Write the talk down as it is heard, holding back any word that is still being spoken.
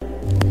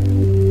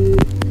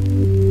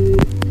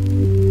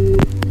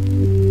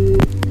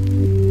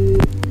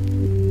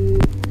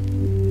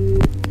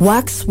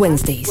Wax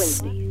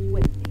Wednesdays.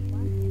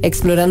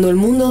 Explorando el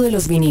mundo de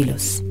los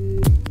vinilos.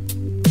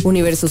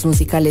 Universos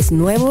musicales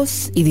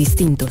nuevos y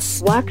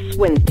distintos. Wax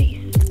Wednesdays.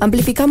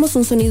 Amplificamos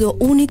un sonido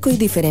único y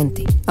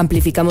diferente.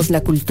 Amplificamos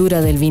la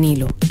cultura del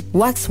vinilo.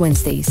 Wax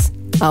Wednesdays.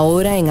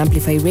 Ahora en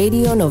Amplify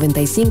Radio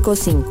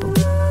 95.5.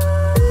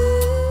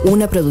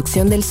 Una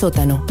producción del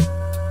sótano.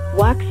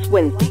 Wax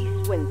Wednesdays.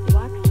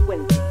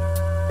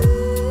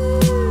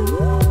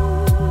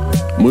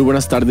 Muy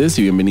buenas tardes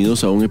y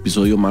bienvenidos a un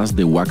episodio más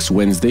de Wax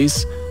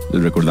Wednesdays.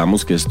 Les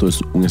recordamos que esto es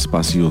un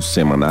espacio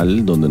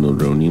semanal donde nos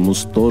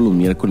reunimos todos los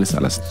miércoles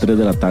a las 3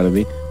 de la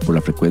tarde por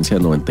la frecuencia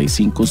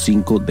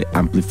 95.5 de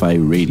Amplify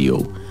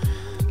Radio.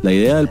 La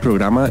idea del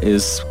programa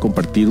es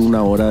compartir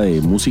una hora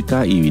de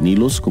música y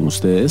vinilos con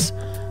ustedes.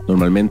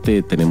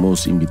 Normalmente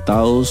tenemos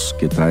invitados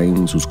que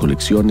traen sus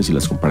colecciones y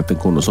las comparten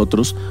con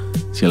nosotros.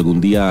 Si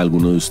algún día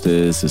alguno de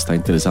ustedes está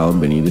interesado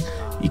en venir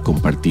y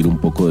compartir un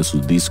poco de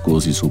sus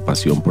discos y su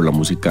pasión por la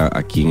música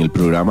aquí en el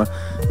programa,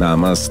 nada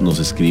más nos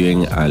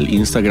escriben al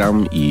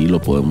Instagram y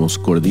lo podemos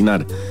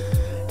coordinar.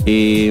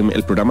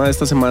 El programa de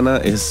esta semana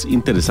es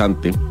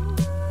interesante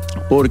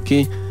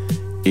porque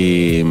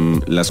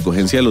la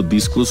escogencia de los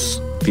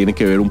discos tiene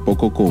que ver un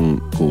poco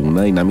con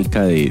una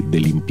dinámica de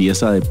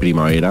limpieza de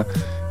primavera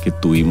que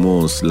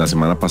tuvimos la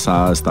semana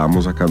pasada.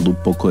 Estábamos sacando un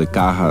poco de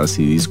cajas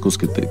y discos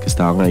que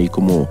estaban ahí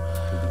como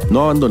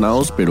no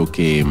abandonados, pero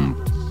que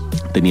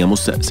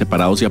teníamos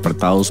separados y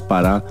apartados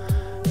para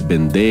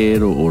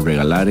vender o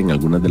regalar en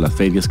algunas de las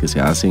ferias que se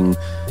hacen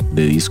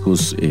de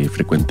discos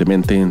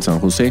frecuentemente en San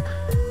José.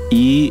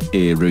 Y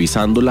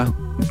revisándola,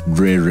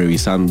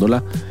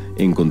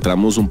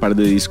 encontramos un par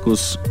de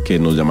discos que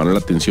nos llamaron la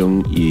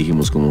atención y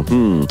dijimos como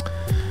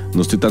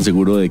no estoy tan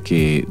seguro de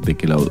que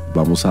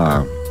vamos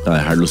a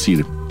dejarlos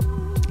ir.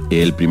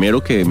 El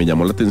primero que me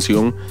llamó la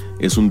atención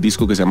es un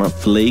disco que se llama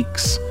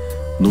Flakes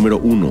número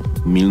 1,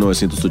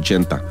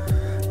 1980.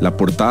 La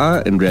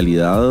portada en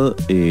realidad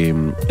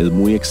es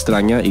muy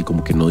extraña y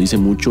como que no dice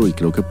mucho, y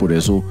creo que por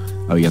eso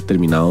había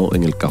terminado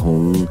en el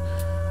cajón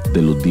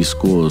de los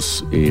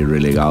discos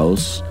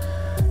relegados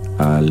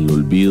al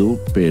olvido,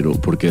 pero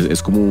porque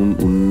es como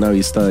una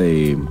vista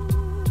de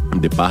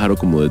pájaro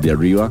como desde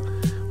arriba,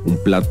 un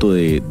plato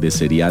de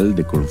cereal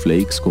de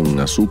cornflakes con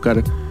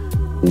azúcar,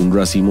 un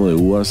racimo de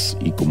uvas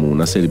y como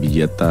una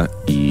servilleta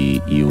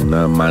y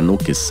una mano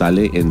que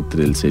sale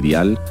entre el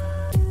cereal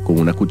con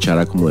una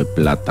cuchara como de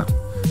plata.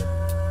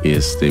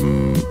 Es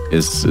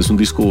un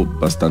disco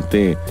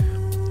bastante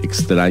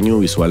extraño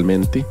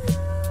visualmente,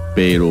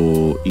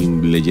 pero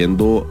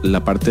leyendo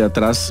la parte de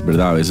atrás,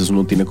 ¿verdad? A veces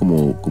uno tiene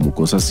como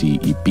cosas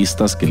y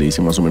pistas que le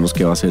dicen más o menos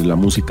qué va a ser la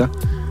música.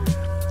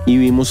 Y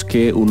vimos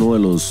que uno de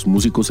los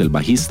músicos, el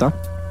bajista,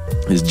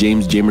 es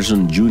James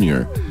Jamerson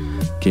Jr.,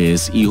 que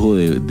es hijo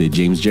de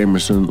James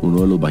Jamerson,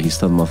 uno de los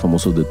bajistas más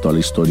famosos de toda la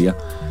historia,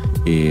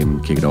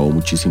 que grabó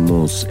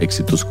muchísimos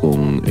éxitos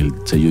con el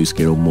sello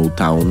disquero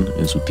Motown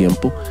en su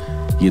tiempo.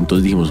 Y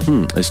entonces dijimos,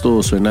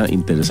 esto suena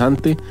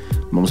interesante,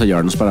 vamos a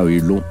llevarnos para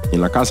oírlo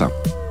en la casa.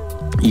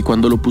 Y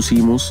cuando lo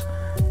pusimos,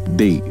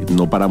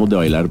 no paramos de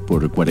bailar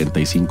por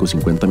 45,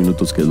 50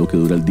 minutos, que es lo que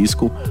dura el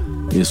disco.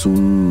 Es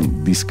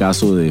un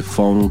discazo de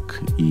funk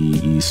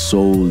y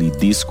soul y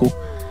disco,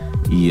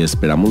 y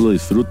esperamos lo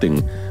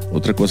disfruten.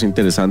 Otra cosa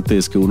interesante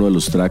es que uno de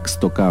los tracks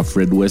toca a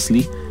Fred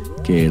Wesley,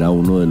 que era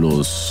uno de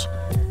los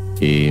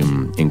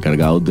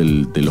encargados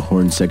del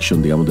horn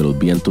section, digamos, de los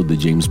vientos de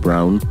James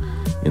Brown.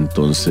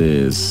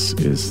 Entonces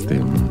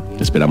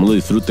esperamos lo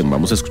disfruten.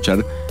 Vamos a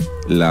escuchar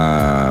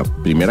la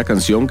primera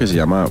canción, que se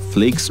llama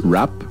Flakes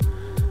Rap,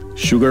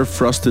 Sugar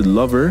Frosted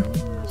Lover,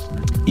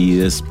 y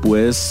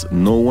después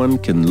No One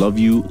Can Love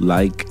You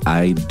Like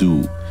I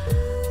Do.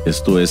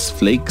 Esto es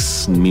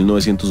Flakes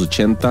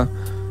 1980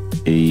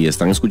 y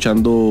están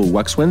escuchando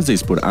Wax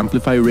Wednesdays por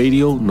Amplify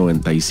Radio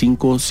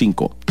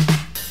 95.5.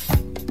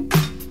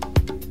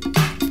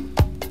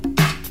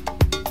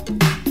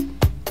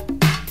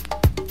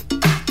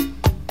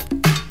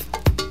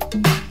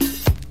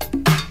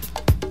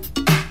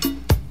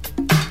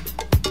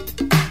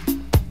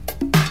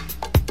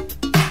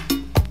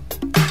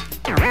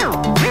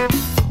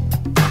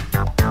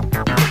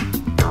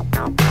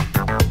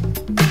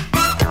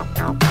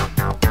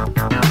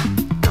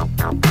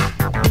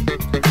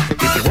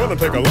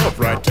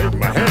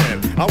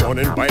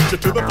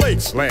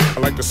 Land. I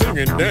like to sing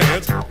and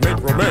dance, make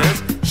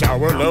romance,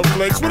 shower love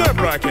flakes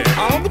whenever I can.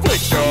 I'm the Flake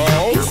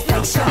Show. He's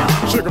Flake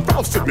Show. Sugar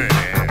Frosted Man.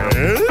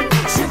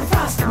 Sugar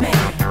Frosted Man.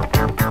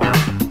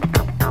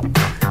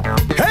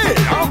 Hey,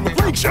 I'm the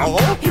Flake Show.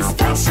 He's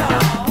Flake Show.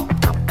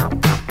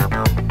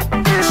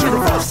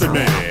 Sugar Frosted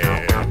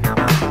Man.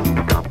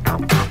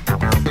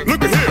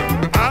 Look at here,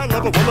 I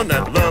love a woman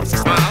that loves to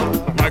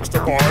smile, likes to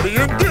party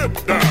and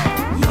get down.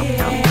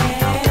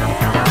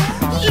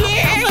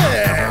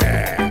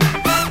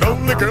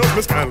 Girls,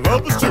 this kind of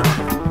love is true.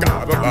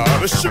 Got a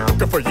lot of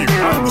sugar for you.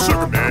 I'm the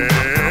sugar man.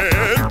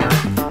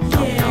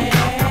 Yeah.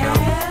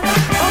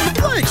 I'm the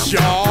Flake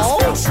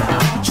Show.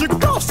 Sugar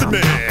Frosted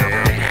Man.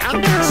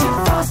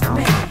 Sugar Frosted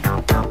Man.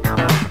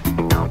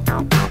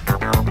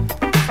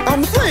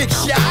 I'm the Flake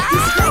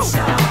Show.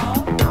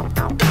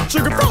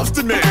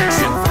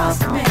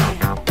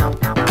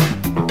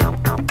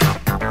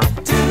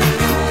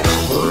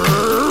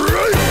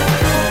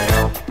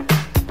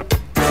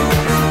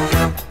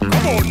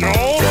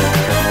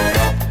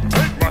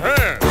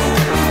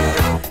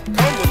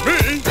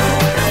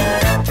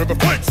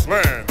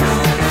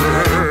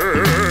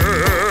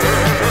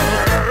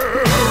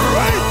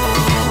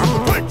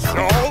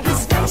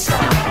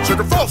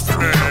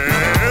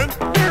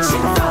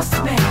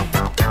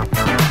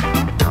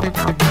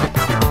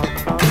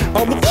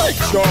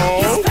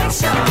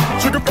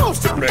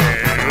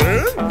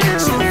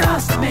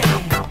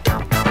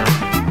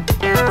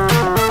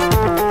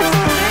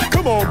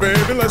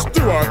 baby, let's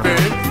do our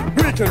thing.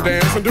 We can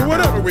dance and do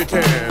whatever we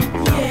can.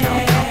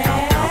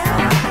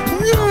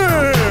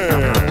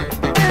 Yeah.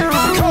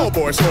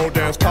 Cowboy slow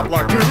dance, pop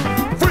like two.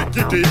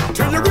 Freaky deep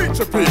till you reach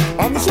a peak.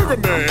 I'm the sugar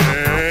man.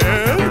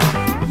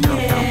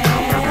 Yeah.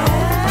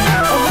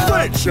 On the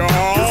Flake Show.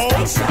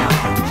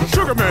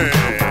 Sugar man.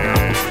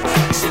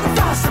 Sugar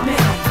Frosted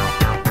Man.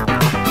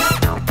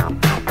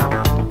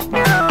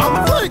 On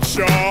the Flake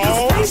Show.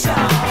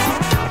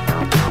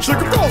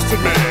 Sugar Frosted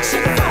Man.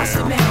 Sugar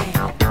Frosted Man.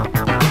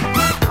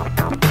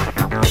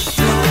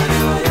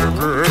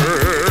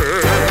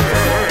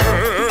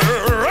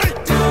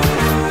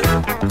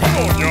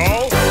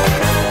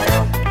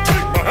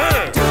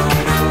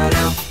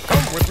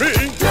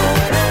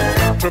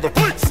 To the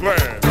Flakes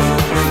land.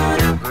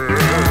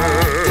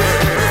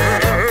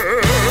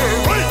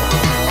 Right,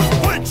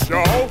 Flake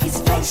Show. He's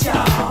a Flake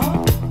Show.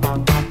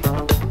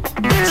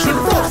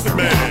 Sugar Frosted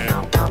Man.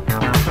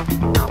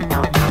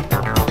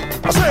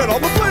 I said on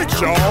the Flake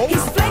Show.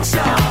 He's a Flake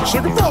Show.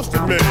 Sugar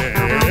Frosted Man.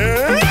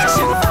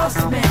 Sugar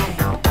Frosted Man.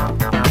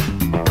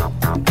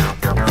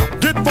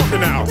 Get funky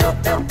now.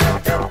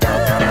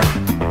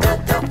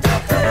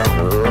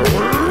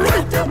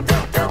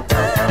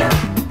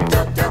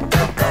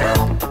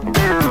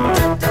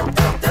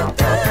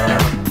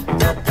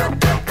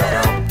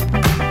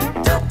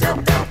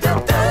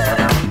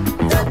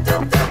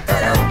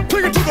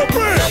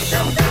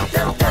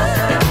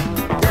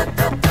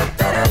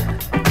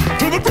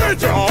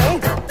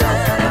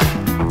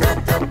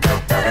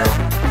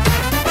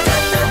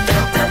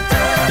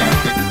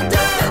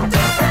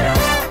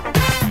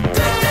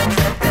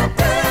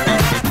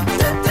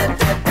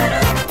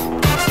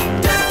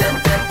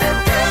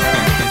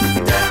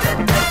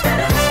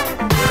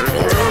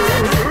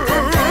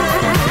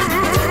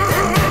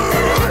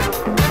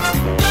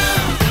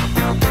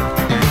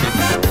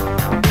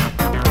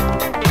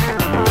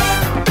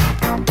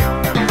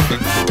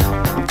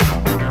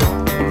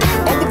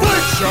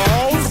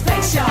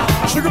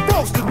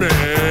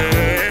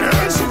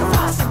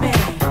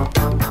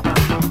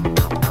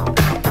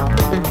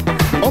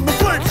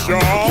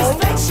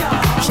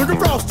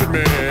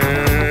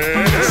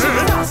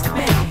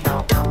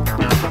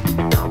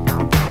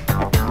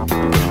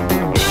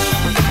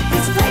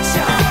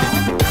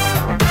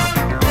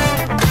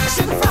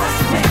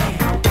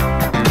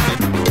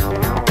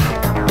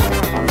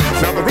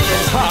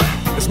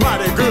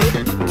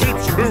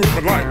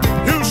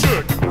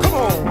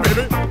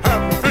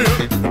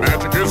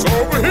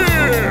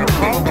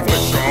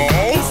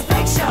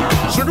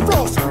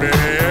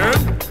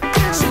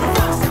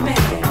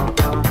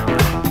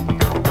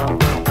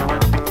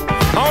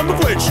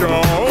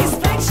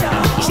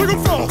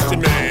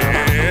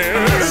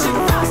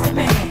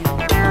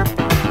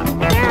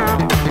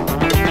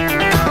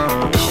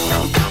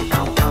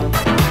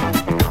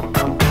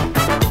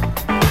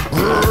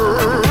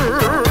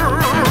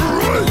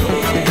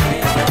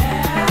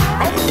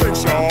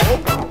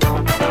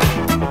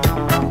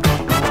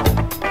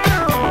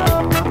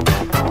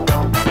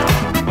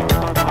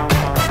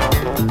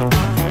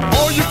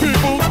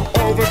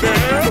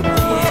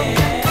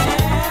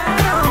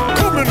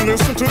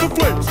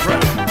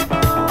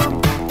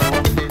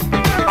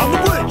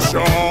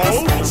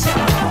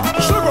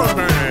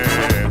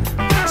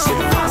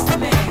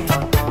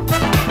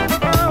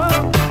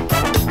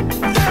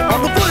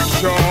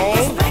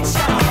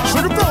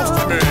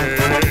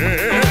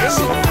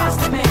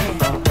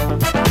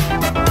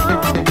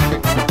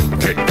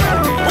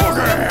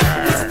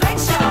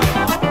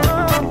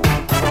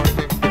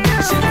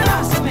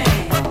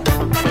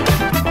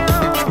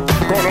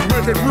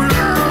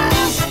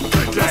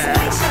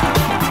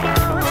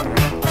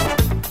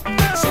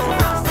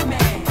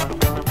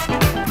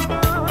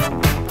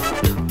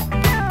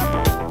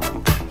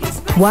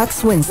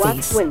 Wax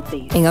Wednesdays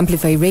en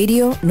Amplify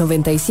Radio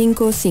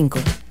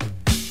 95.5.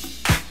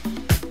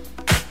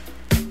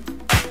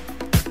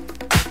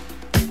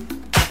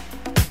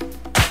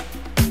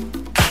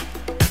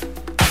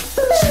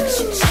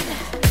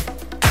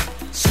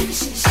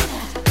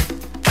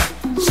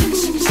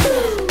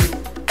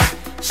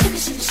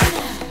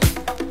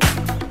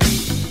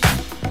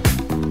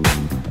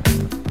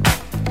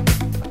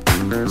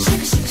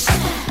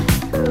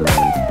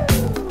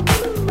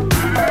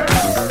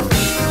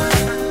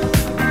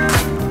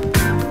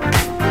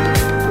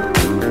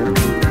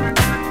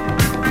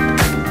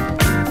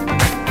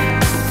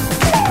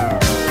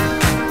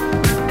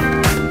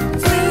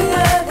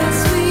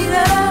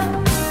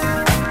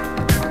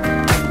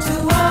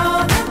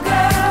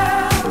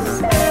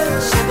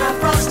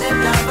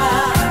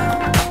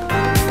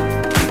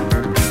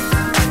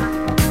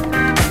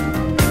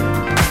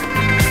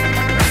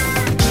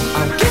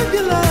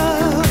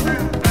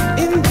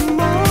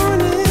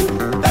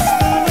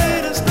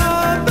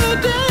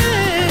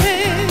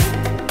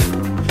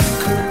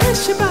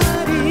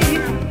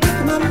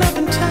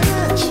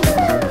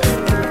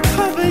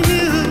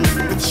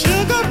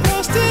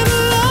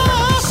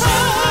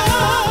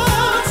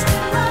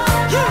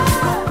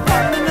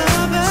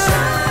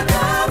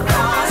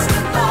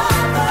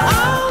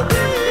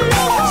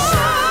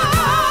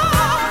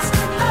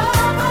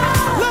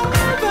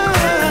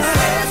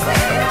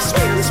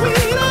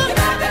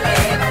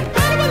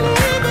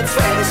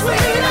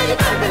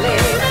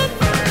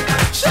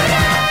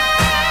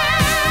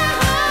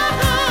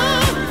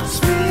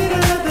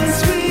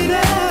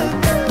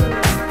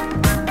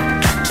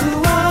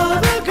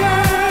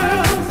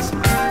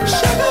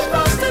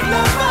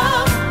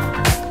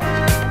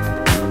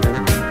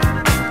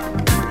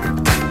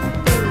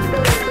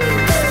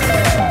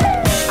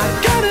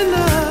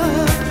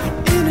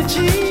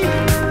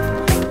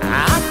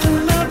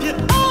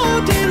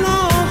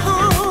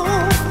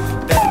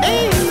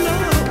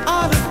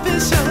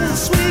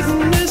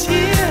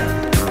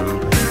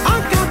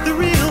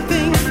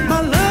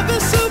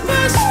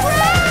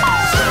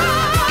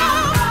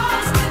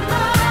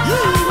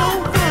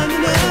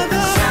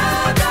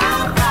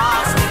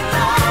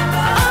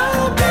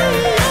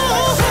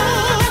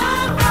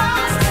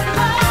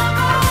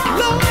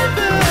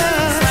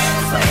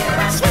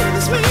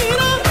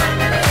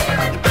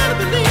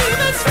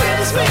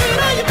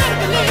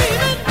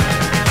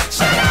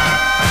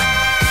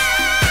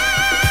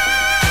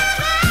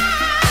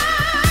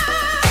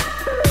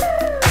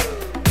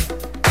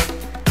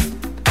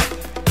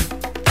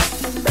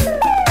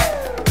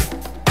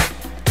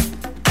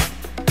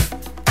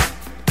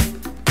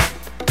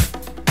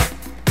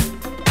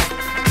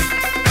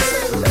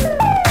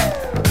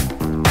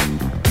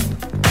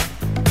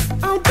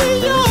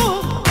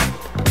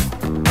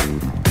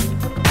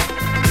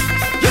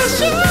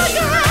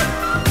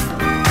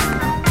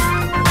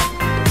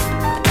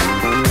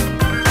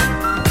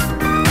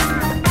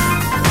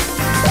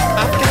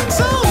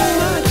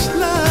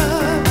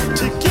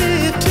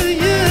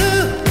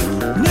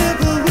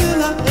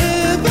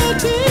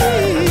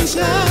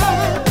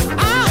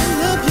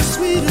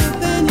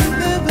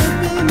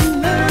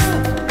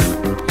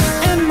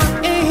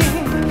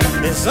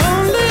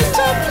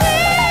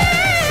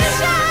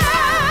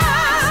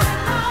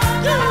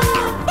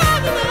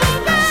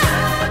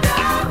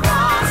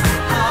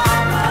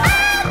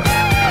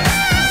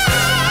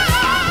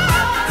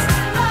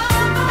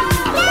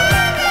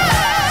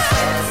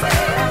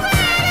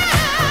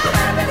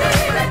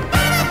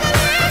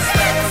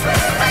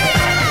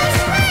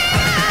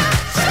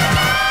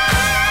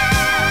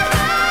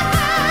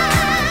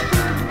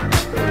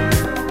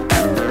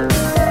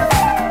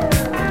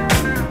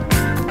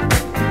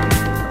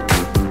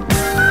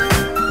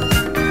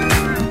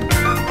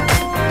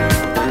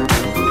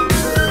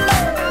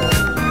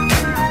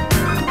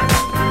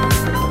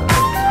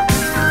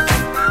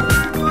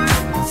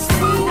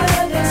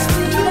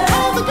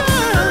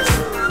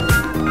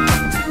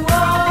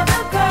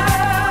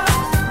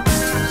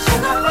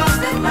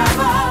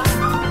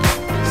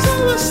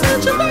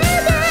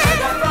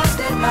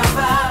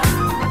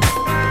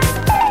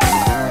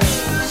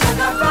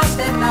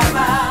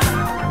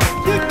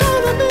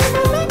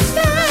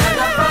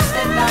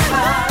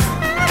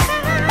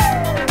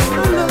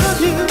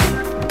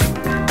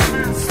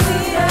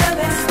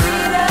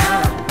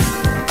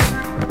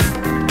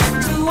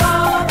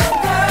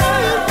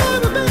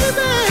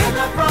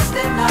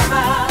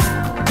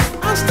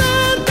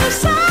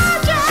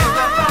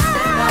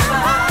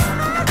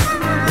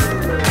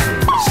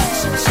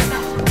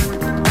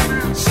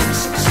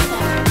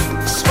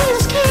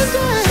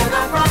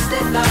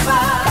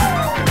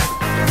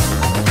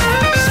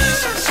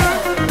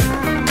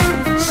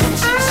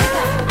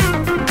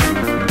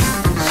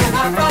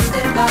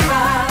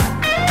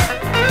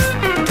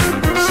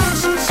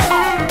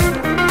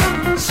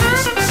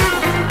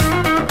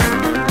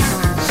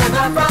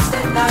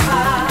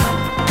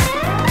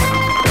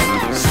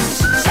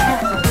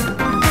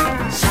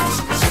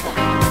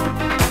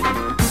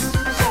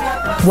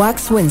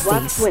 Wax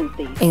Wednesdays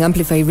en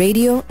Amplify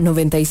Radio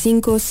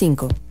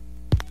 95.5.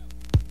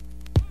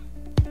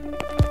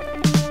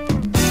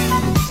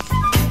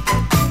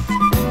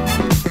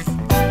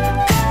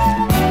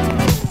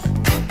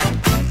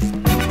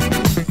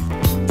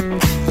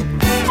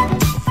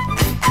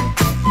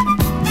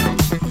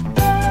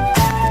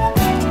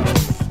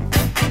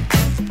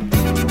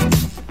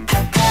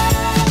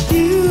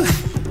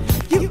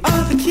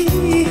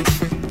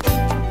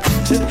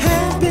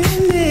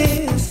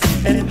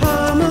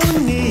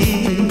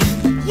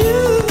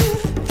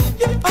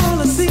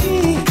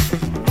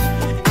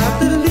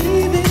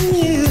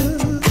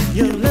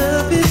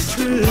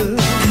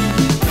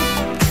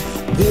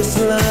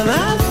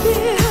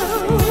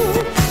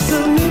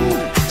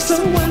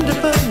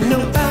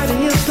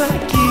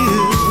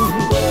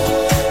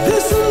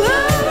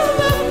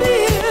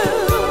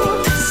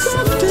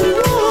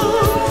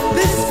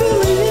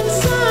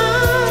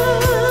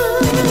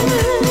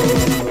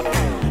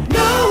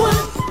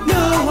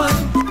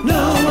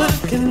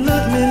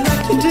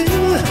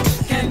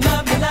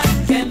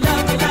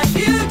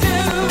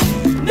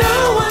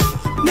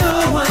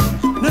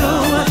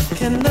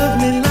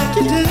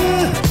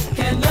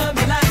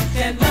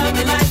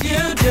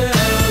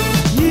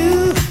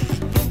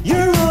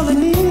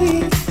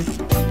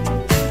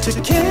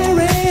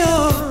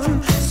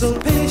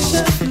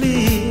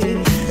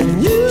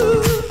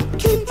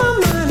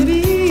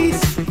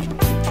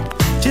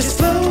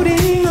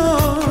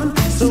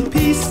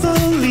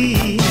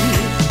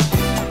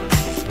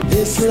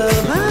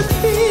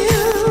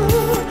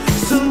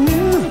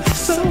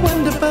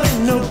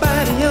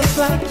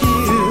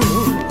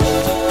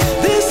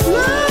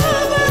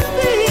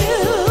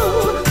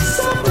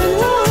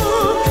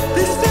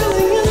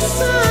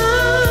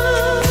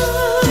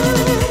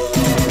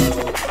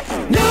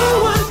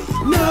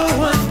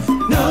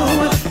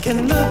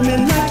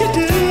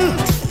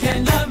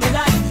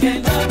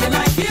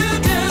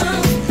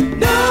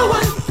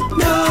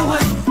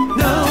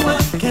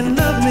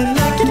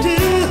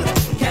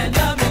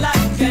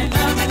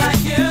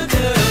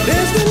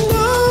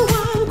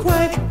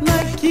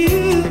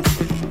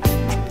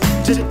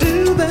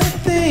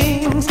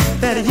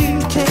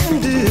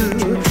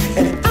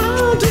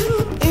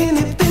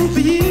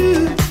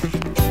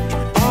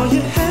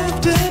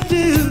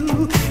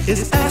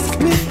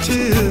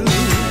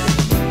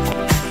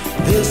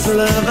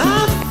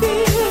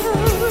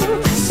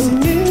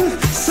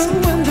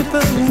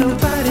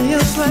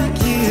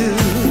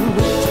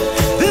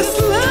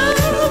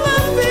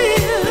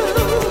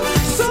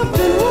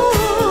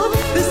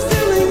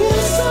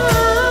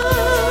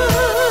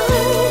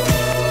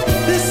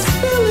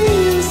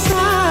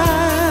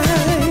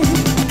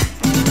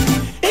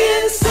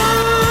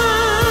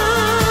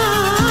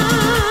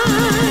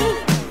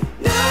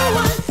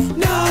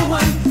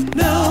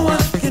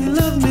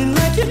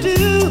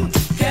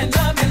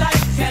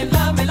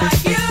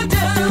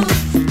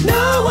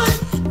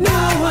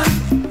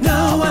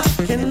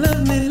 Can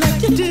love me like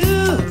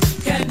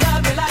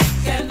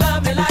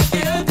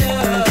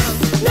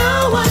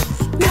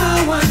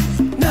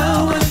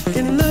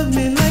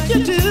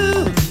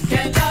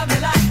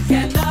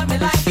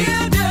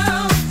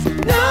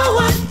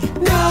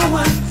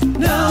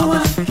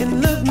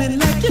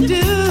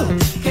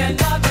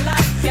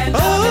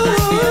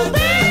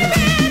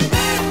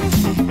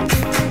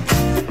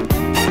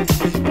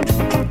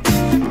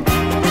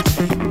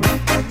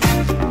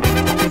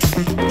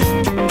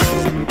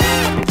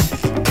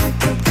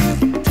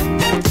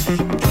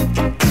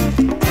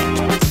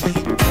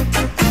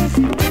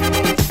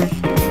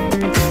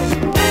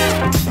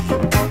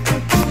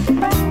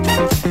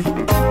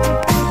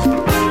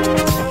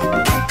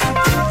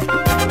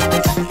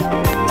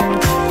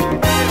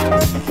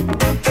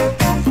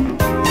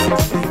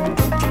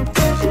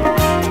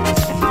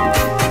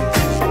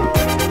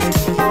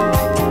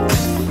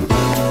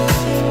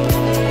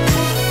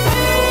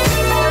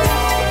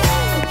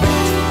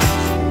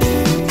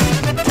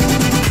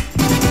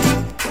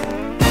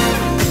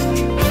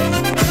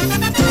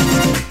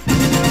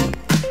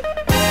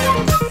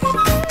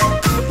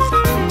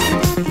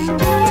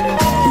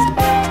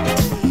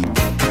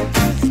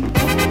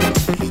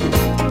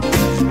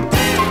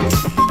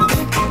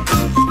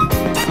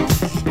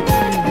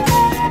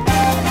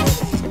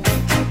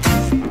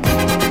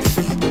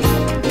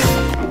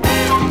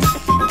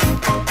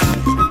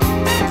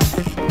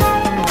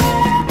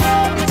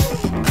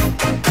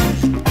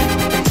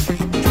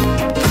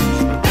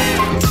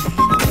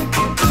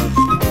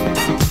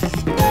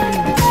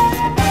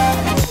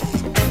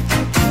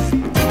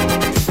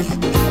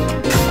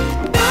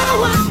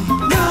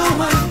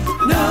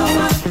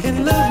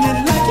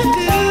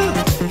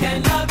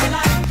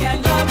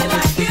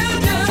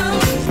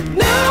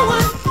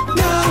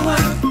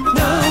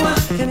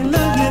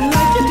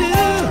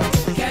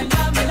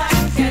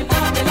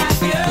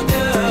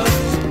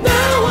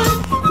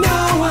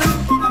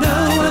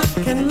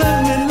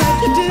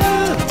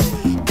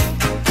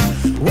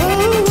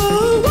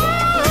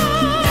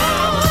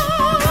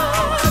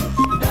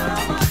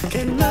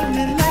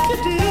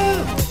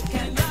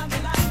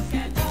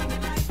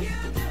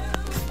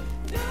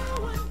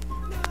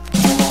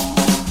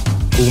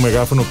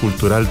megáfono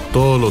cultural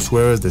todos los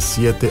jueves de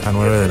 7 a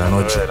 9 de la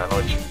noche.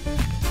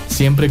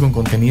 Siempre con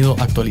contenido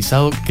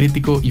actualizado,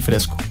 crítico y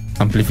fresco.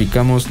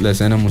 Amplificamos la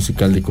escena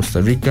musical de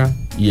Costa Rica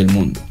y el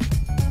mundo.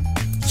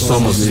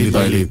 Somos Lead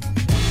by Lead.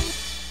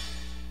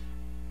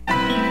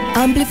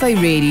 Amplify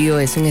Radio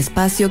es un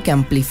espacio que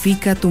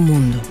amplifica tu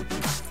mundo.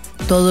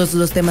 Todos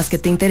los temas que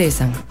te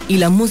interesan y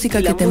la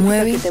música que te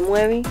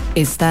mueve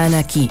están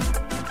aquí.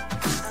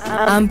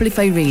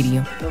 Amplify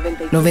Radio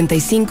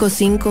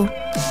 95.5,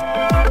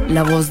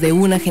 la voz de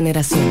una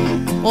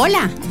generación.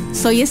 Hola,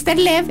 soy Esther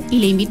Lev y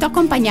le invito a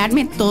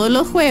acompañarme todos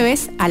los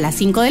jueves a las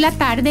 5 de la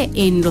tarde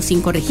en Los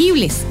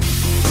Incorregibles.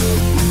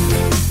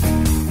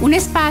 Un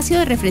espacio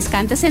de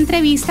refrescantes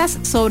entrevistas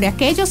sobre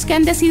aquellos que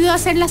han decidido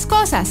hacer las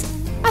cosas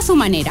a su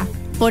manera,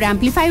 por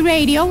Amplify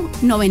Radio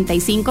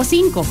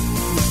 95.5.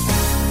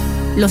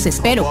 Los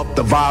espero.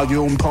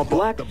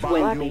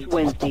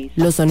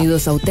 Los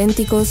sonidos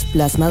auténticos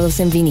plasmados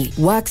en vinil.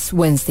 Wax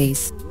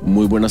Wednesdays.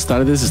 Muy buenas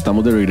tardes,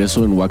 estamos de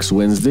regreso en Wax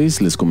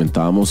Wednesdays. Les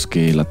comentábamos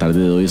que la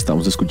tarde de hoy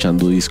estamos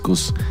escuchando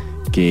discos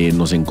que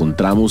nos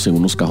encontramos en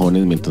unos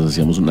cajones mientras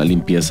hacíamos una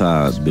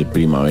limpieza de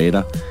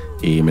primavera.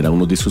 Eran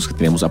unos discos que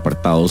teníamos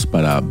apartados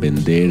para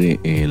vender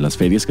en las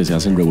ferias que se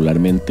hacen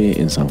regularmente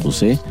en San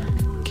José,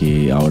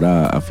 que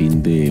ahora a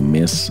fin de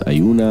mes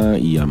hay una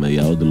y a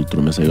mediados del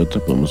otro mes hay otra.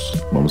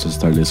 Vamos a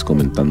estarles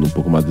comentando un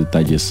poco más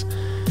detalles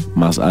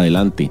más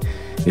adelante.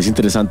 Es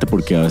interesante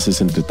porque a veces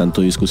entre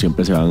tanto disco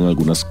siempre se van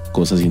algunas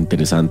cosas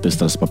interesantes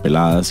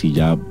traspapeladas y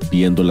ya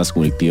viéndolas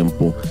con el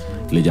tiempo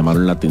le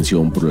llamaron la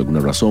atención por alguna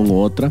razón u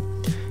otra.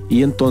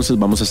 Y entonces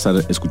vamos a estar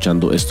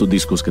escuchando estos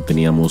discos que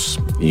teníamos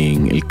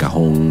en el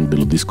cajón de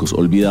los discos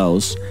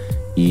olvidados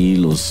y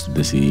los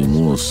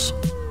decidimos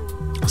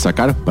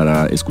sacar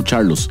para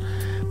escucharlos.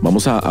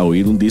 Vamos a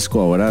oír un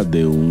disco ahora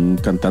de un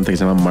cantante que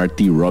se llama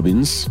Marty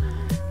Robbins,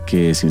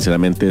 que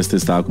sinceramente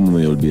estaba como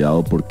medio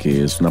olvidado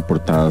porque es una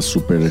portada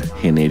súper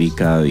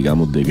genérica,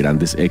 digamos, de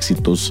grandes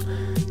éxitos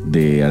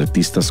de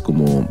artistas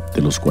como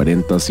de los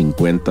 40,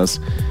 50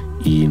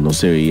 y no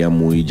se veía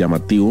muy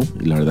llamativo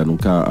y la verdad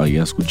nunca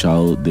había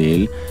escuchado de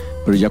él,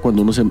 pero ya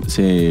cuando uno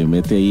se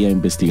mete ahí a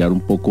investigar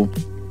un poco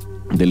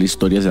de la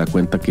historia se da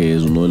cuenta que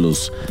es uno de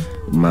los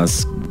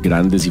más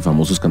grandes y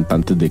famosos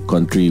cantantes de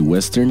country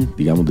western,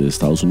 digamos, de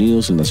Estados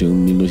Unidos. Él nació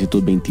en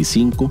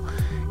 1925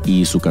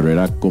 y su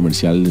carrera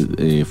comercial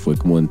fue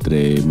como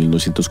entre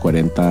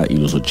 1940 y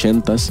los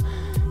 80s,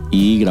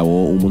 y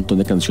grabó un montón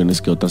de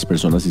canciones que otras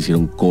personas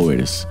hicieron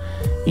covers,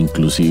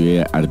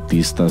 inclusive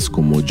artistas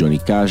como Johnny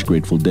Cash,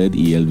 Grateful Dead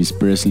y Elvis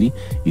Presley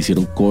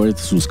hicieron covers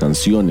de sus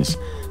canciones.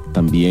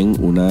 También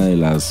una de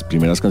las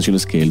primeras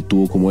canciones que él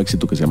tuvo como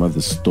éxito, que se llama The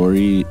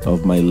Story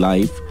of My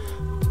Life,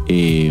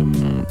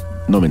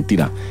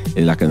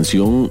 la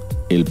canción,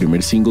 el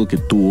primer single que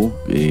tuvo,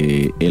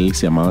 él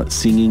se llamaba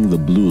Singing the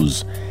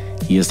Blues,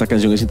 y esta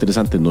canción es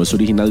interesante, no es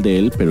original de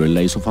él, pero él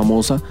la hizo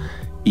famosa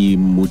y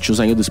muchos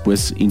años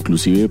después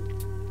inclusive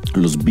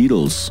los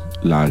Beatles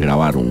la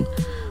grabaron.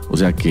 O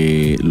sea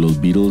que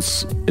los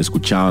Beatles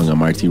escuchaban a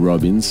Marty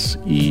Robbins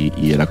y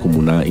era como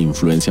una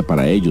influencia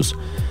para ellos.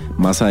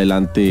 Más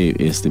adelante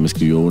me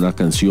escribió una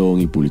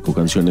canción y publicó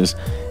canciones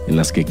en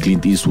las que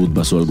Clint Eastwood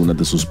basó algunas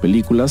de sus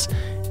películas,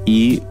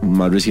 y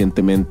más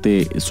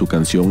recientemente su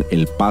canción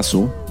El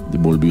Paso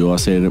volvió a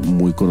ser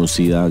muy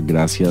conocida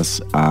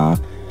gracias a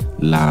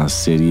la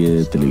serie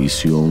de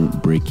televisión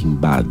Breaking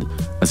Bad.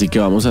 Así que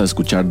vamos a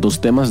escuchar dos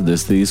temas de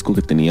este disco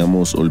que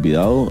teníamos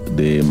olvidado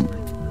de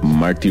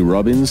Marty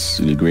Robbins,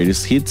 el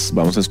Greatest Hits.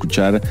 Vamos a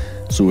escuchar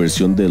su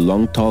versión de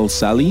Long Tall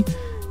Sally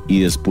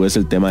y después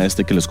el tema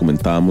que les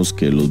comentábamos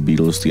que los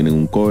Beatles tienen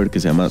un cover que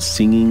se llama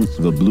Singing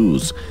the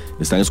Blues.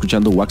 Están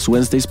escuchando Wax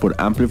Wednesdays por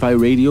Amplify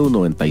Radio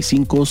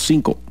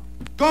 95.5.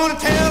 Gonna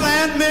tell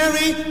Aunt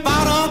Mary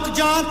about Uncle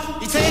John.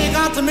 He said he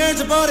got to marry,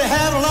 but he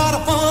had a lot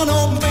of fun,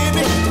 oh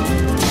baby.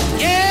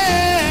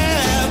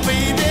 Yeah,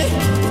 baby.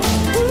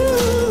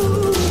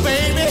 Ooh,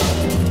 baby.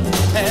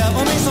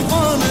 Having me some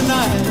fun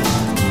tonight.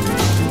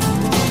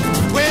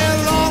 Well,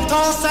 long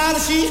tall Sally,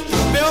 she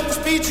built the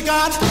speech, she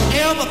got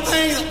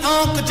everything that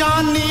Uncle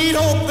John need,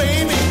 oh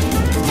baby.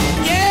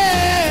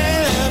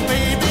 Yeah,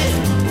 baby.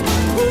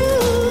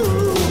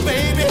 Ooh,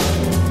 baby.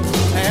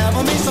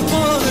 Having me some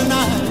fun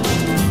tonight.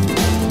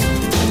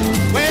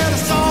 Well, I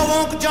saw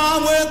Uncle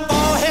John with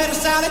bald-headed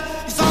Sally.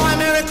 You saw him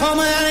Mary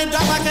coming and he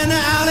dropped back in the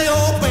alley,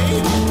 oh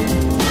baby.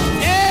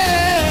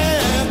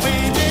 Yeah,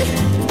 baby.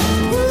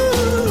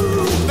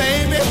 Ooh,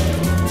 baby.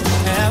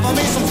 Having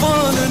me some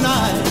fun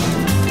tonight.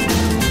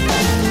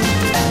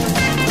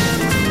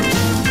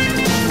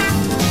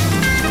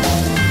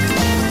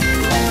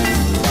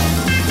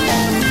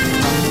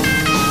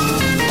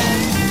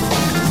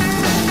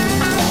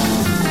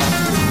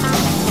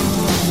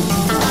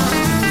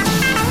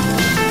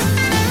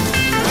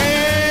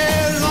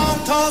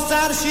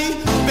 She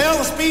built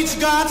a speech,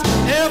 got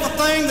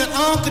everything that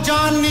Uncle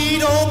John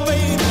need, oh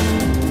baby.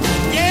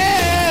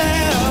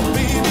 Yeah,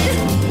 baby.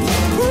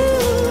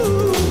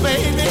 Ooh,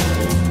 baby.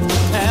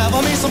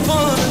 Having me some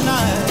fun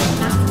tonight.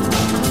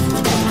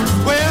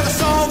 Well, I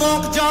saw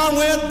Uncle John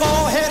with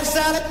bald-headed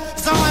Sally.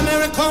 Saw him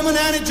Mary come woman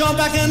and he jumped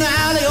back in the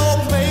alley, oh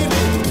baby.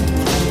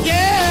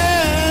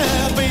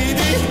 Yeah,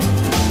 baby.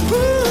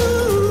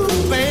 Ooh,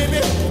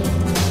 baby.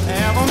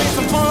 Have me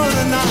some fun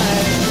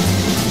tonight.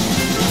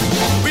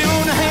 We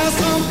wanna have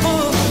some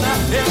fun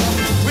tonight, yeah.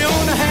 We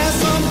wanna have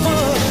some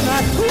fun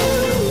tonight.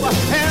 Ooh,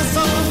 have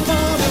some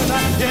fun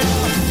tonight, yeah.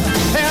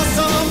 Have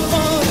some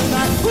fun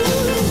tonight.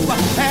 Ooh,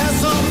 have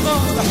some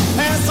fun.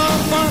 Have some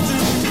fun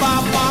tonight.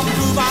 Bop, bop,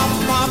 boo, bop,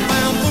 bop,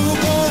 bam, boo,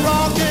 go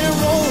rock and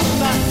roll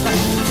tonight.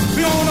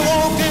 We wanna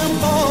walk and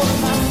ball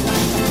tonight.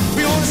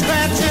 We wanna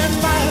scratch and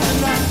fight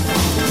tonight.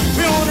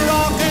 We wanna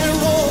rock and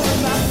roll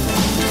tonight.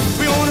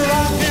 We wanna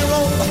rock and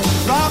roll,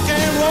 rock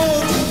and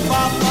roll.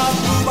 Bop, bop,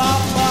 boo,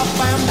 bop, bop,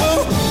 bam,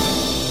 boo.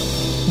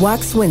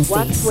 Wax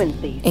Wednesdays,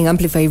 en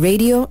Amplify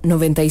Radio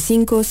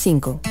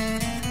 95.5.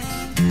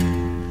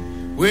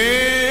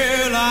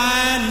 Well,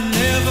 I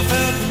never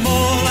felt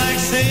more like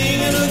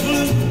singing the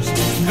blues,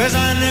 'cause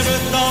I never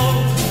thought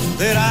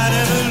that I'd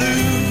ever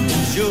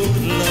lose your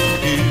love,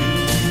 you.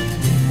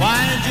 Why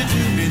did you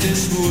do me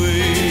this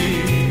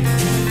way?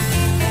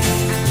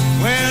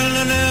 Well,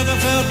 I never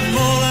felt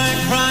more like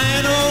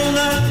crying all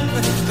night,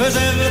 'cause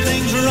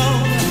everything's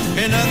wrong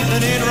and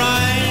nothing ain't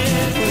right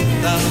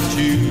without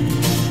you.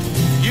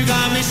 You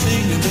got me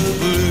singing the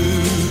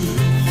blues.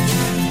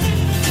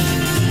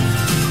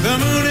 The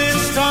moon and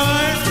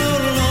stars no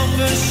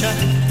longer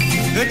shine.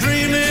 The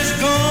dream is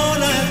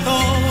gone, I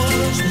thought.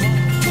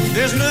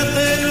 There's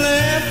nothing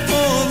left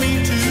for me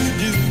to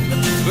do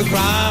but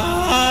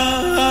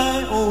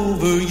cry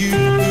over you.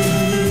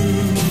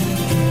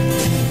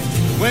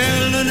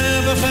 Well, I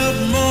never felt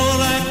more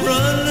like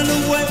running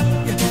away,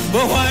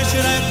 but why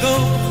should I go?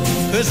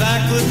 'Cause I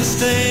couldn't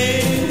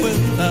stay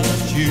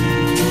without you.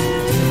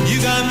 You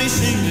got me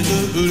singing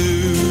the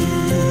blues.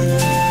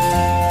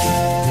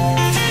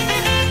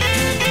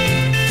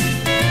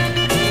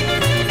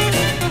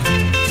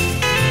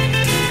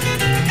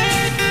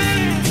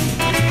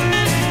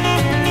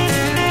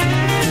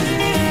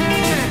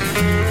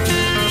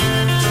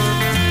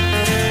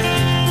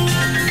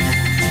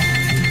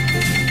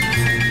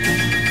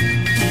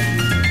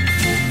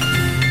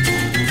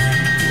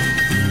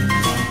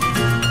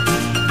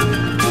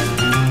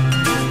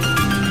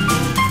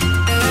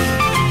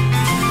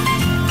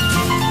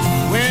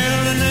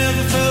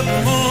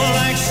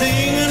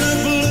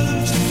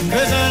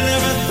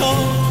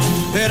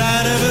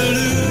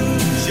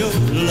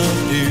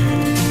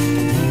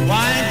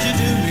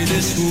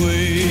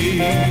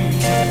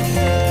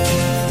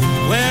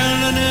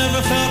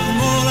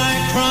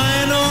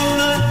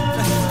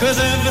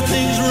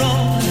 Everything's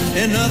wrong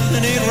and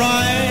nothing ain't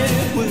right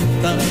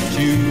without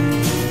you.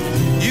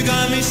 You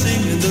got me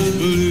singing the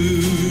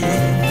blues.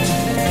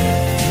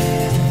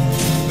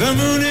 The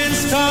moon and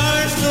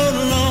stars no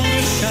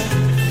longer shine.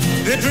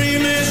 The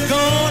dream is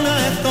gone,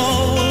 I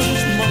thought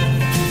was mine.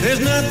 There's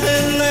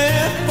nothing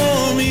left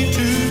for me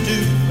to do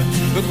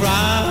but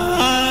cry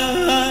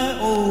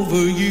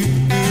over you.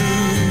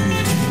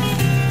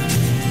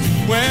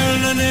 Well,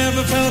 I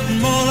never felt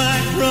more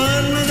like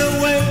running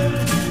away,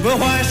 but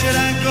why should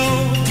I go?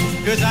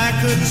 'Cause I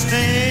couldn't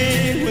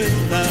stay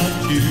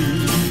without you.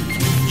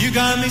 You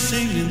got me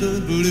singing the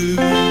blues.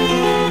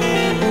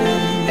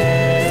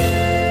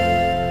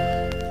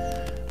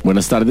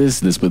 Buenas tardes,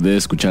 después de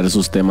escuchar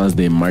esos temas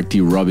de Marty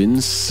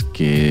Robbins,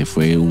 que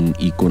fue un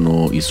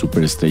ícono y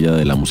superestrella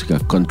de la música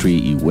country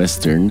y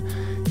western,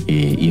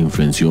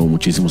 influenció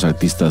muchísimos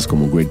artistas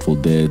como Grateful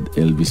Dead,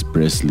 Elvis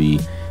Presley,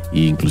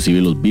 e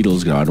inclusive los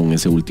Beatles grabaron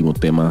ese último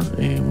tema,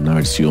 una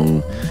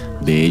versión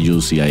de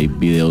ellos, y hay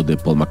videos de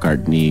Paul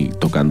McCartney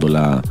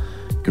tocándola,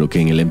 creo que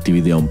en el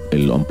MTV,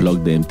 el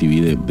Unplugged de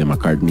MTV de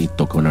McCartney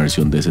toca una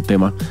versión de ese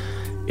tema.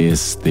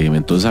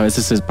 Entonces a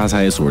veces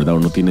pasa eso, ¿verdad?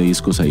 Uno tiene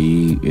discos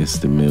ahí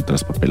medio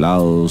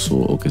traspapelados,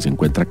 o que se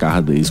encuentra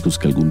cajas de discos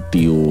que algún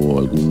tío o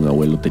algún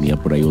abuelo tenía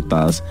por ahí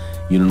botadas,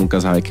 y uno nunca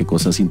sabe qué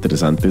cosas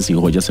interesantes y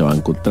joyas se va a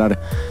encontrar.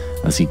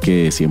 Así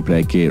que siempre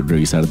hay que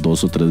revisar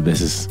 2 o 3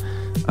 veces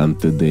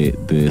antes de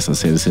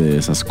deshacerse de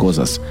esas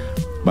cosas.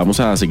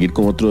 Vamos a seguir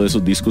con otro de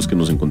esos discos que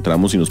nos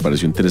encontramos y nos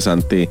pareció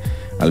interesante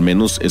al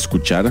menos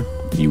escuchar.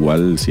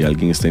 Igual si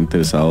alguien está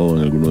interesado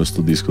en alguno de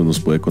estos discos nos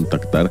puede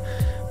contactar.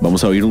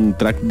 Vamos a oír un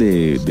track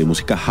de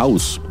música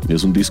house.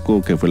 Es un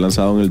disco que fue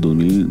lanzado en el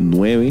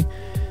 2009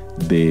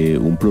 de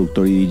un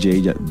productor y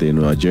DJ de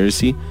Nueva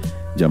Jersey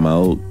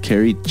llamado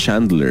Kerry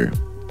Chandler,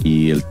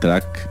 y el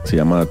track se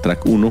llama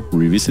Track 1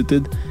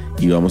 Revisited,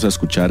 y vamos a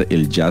escuchar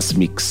el Jazz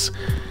Mix.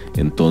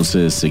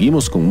 Entonces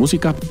seguimos con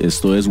música.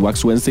 Esto es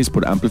Wax Wednesdays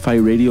por Amplify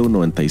Radio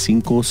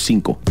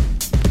 95.5.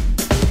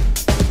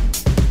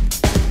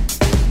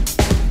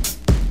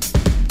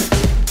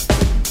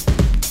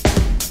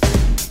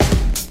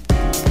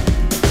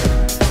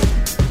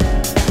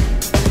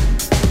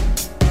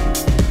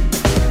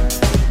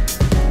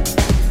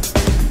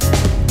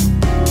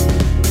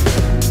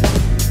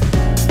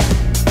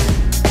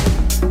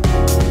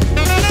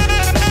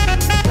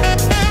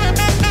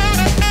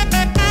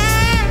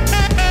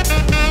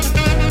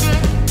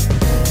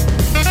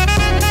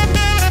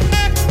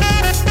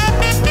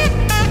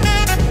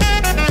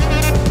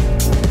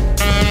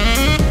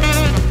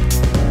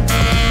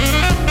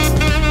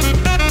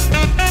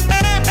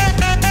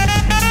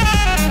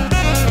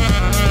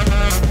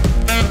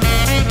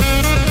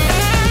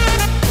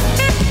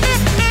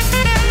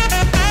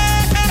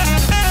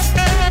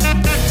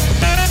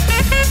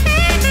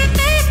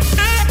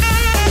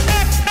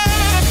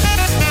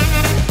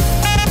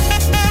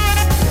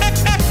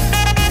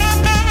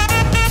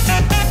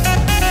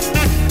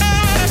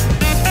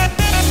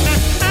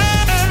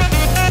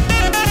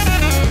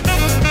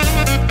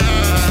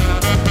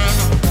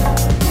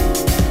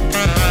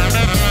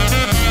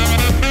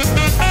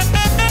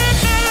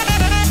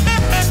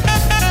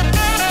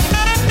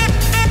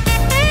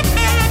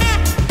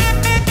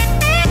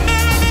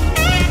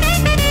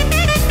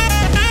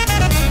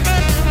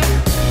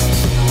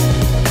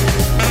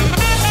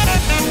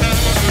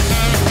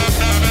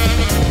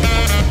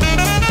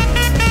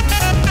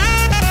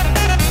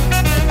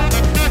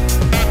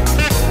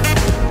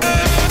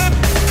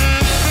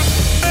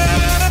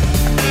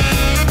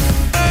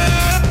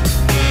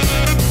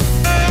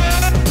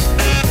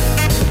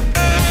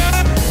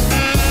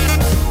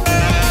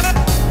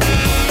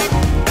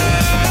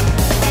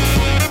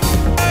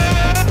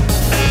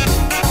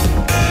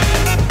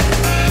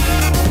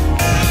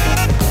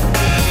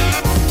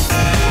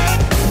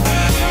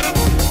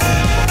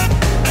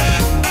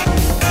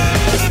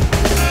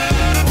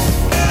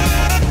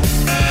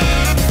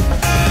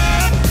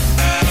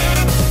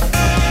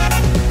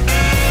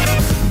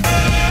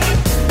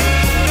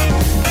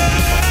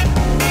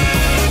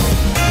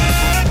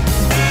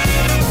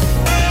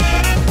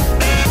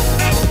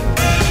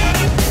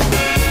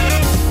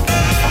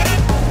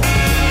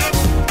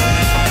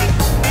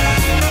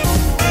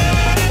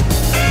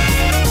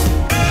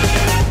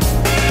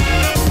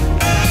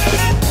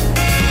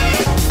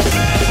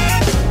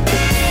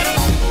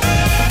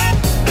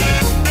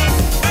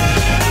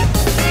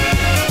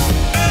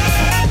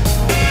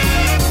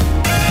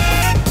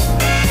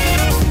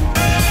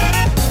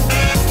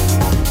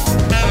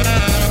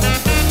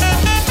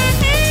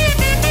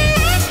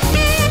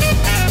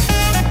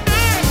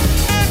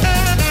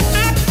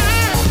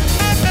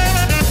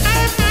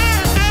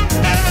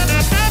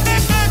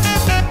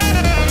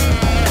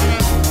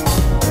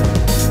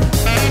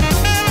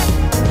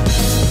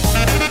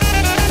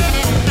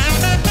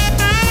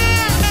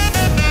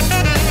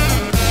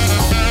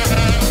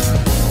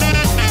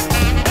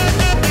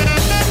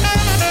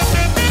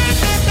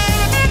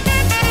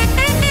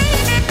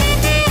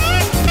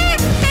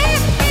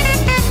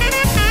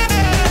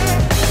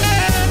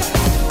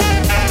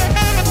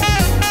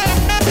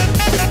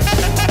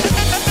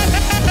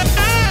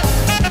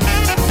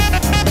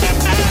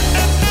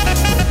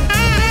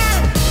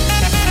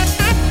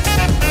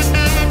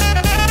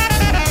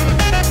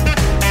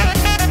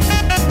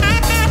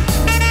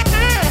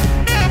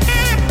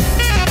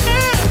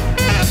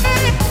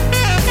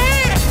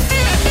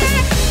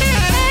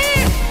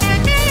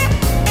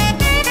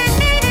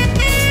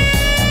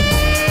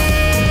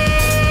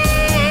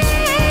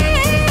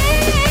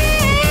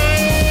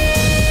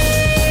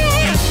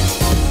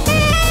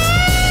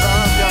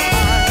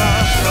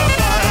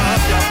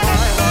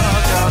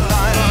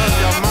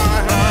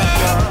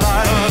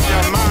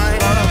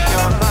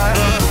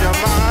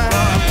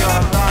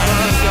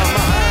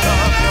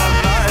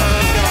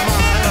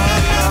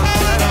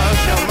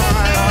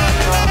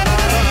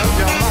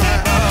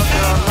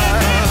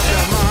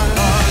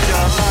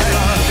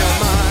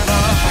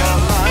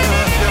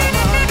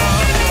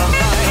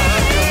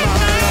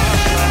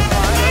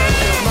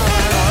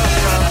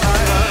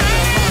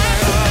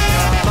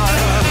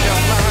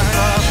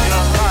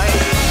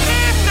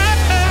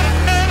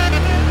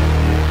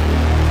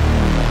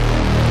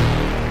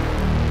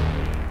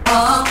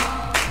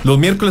 Los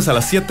miércoles a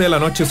las 7 de la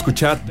noche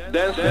escuchad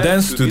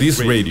Dance to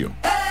This Radio.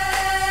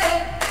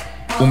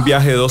 Un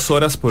viaje de 2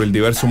 horas por el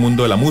diverso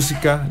mundo de la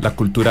música, la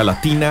cultura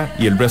latina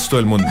y el resto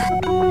del mundo.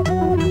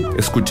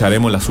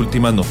 Escucharemos las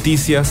últimas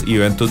noticias y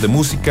eventos de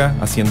música,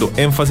 haciendo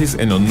énfasis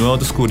en los nuevos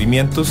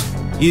descubrimientos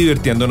y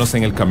divirtiéndonos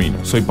en el camino.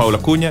 Soy Paula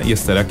Acuña y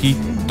estaré aquí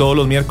todos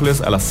los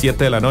miércoles a las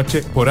 7 de la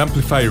noche por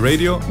Amplify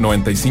Radio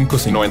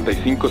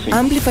 95.5.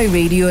 Amplify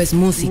Radio es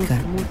música,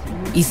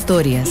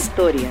 historias,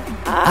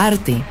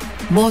 arte,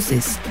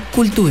 voces,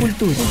 cultura.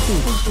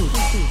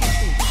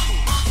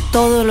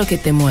 Todo lo que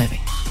te mueve.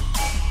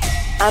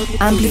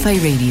 Amplify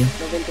Radio.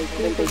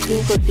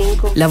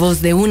 La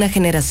voz de una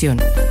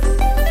generación.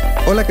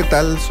 Hola, ¿qué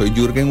tal? Soy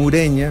Jürgen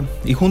Ureña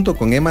y junto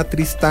con Emma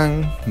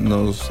Tristán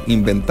nos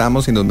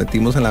inventamos y nos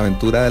metimos en la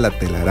aventura de La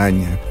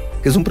Telaraña,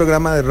 que es un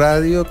programa de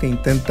radio que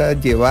intenta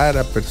llevar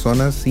a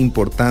personas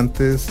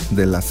importantes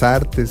de las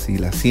artes y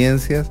las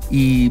ciencias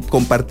y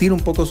compartir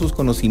un poco sus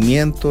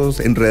conocimientos,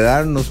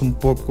 enredarnos un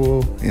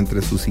poco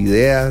entre sus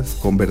ideas,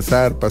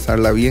 conversar,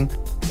 pasarla bien.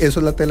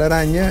 Eso es La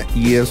Telaraña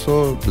y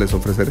eso les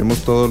ofreceremos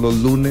todos los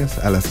lunes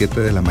a las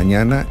 7 de la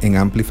mañana en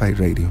Amplify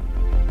Radio.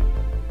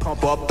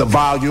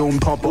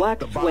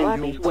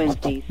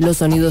 Los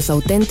sonidos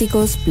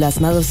auténticos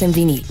plasmados en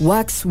vinil.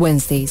 Wax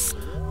Wednesdays.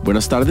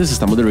 Buenas tardes,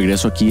 estamos de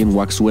regreso aquí en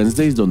Wax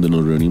Wednesdays, donde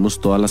nos reunimos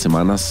todas las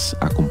semanas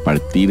a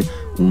compartir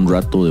un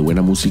rato de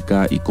buena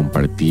música y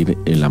compartir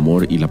el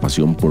amor y la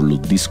pasión por los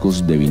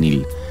discos de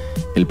vinil.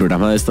 El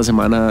programa de esta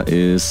semana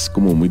es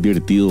como muy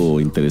divertido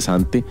e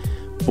interesante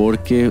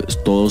porque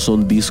todos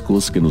son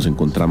discos que nos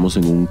encontramos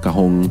en un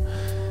cajón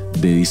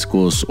de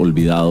discos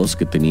olvidados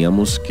que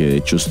teníamos, que de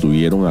hecho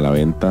estuvieron a la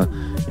venta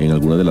en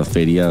algunas de las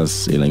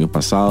ferias el año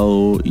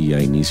pasado y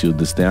a inicios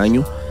de este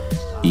año,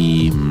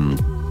 y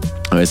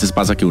a veces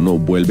pasa que uno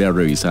vuelve a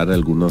revisar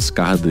algunas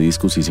cajas de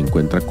discos y se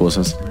encuentra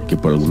cosas que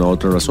por alguna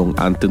otra razón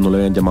antes no le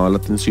habían llamado la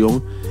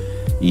atención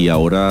y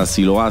ahora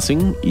sí lo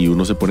hacen, y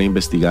uno se pone a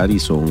investigar y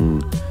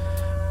son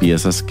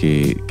piezas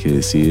que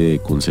decide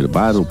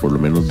conservar o por lo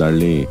menos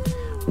darle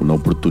una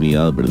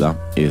oportunidad, ¿verdad?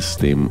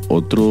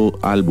 Otro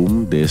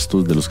álbum de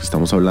estos de los que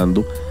estamos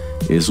hablando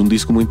es un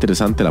disco muy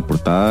interesante. La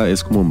portada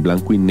es como en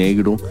blanco y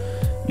negro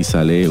y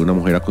sale una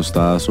mujer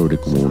acostada sobre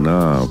como un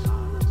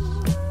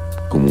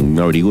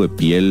abrigo de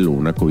piel o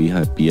una cobija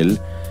de piel,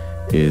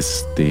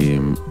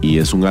 y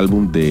es un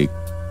álbum de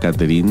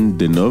Catherine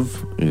Deneuve,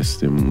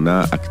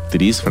 una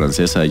actriz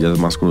francesa. Ella es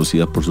más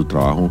conocida por su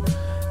trabajo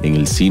en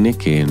el cine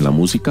que en la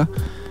música,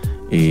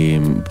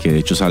 que de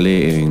hecho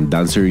sale en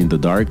Dancer in the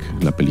Dark,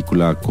 la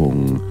película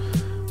con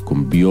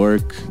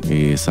Björk,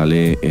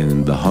 sale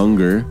en The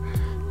Hunger,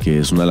 que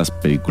es una de las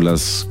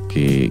películas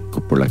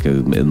por la que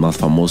es más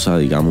famosa,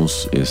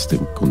 digamos,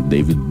 con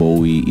David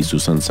Bowie y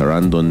Susan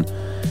Sarandon,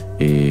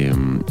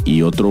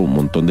 y otro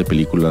montón de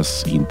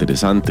películas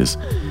interesantes.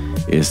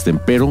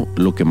 Pero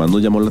lo que más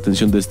nos llamó la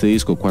atención de este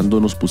disco cuando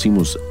nos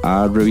pusimos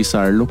a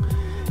revisarlo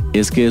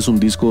es que es un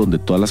disco donde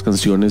todas las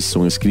canciones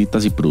son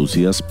escritas y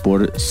producidas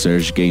por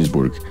Serge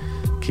Gainsbourg,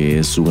 que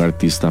es un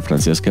artista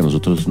francés que a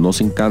nosotros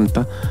nos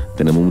encanta.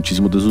 Tenemos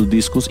muchísimos de sus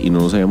discos y no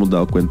nos habíamos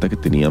dado cuenta que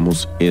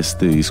teníamos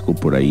este disco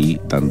por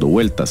ahí dando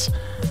vueltas.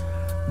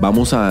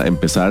 Vamos a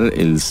empezar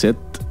el set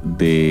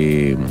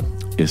de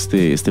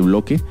este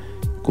bloque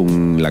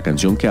con la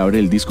canción que abre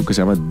el disco, que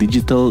se llama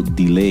Digital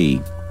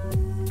Delay.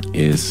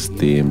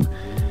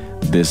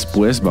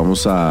 Después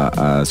vamos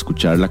a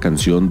escuchar la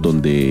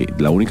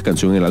única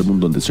canción en el álbum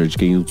donde Serge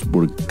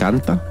Gainsbourg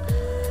canta,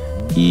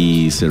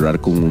 y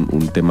cerrar con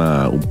un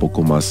tema un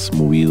poco más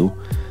movido.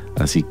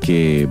 Así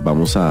que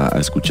vamos a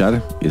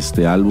escuchar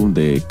este álbum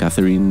de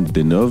Catherine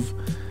Deneuve,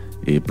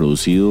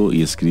 producido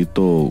y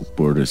escrito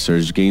por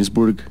Serge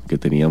Gainsbourg, que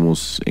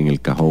teníamos en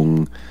el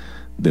cajón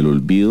del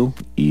olvido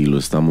y lo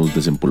estamos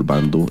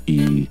desempolvando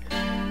y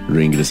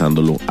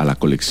reingresándolo a la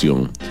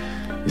colección.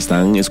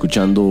 Están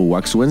escuchando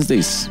Wax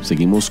Wednesdays.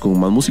 Seguimos con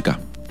más música.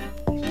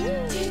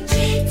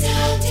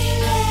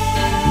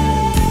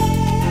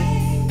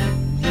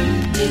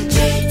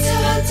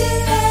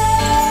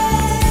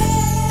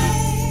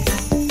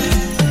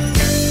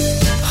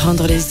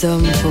 Prendre les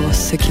hommes pour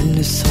ce qu'ils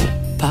ne sont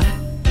pas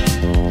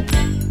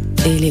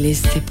et les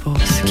laisser pour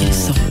ce qu'ils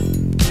sont.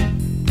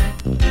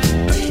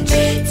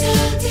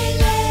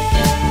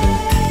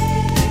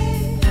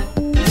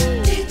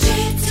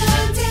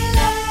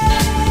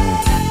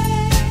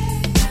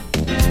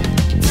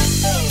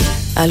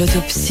 À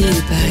l'autopsie,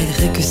 il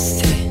paraîtrait que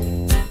c'est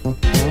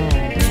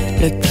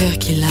le cœur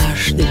qui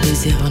lâche des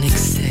désirs en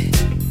excès.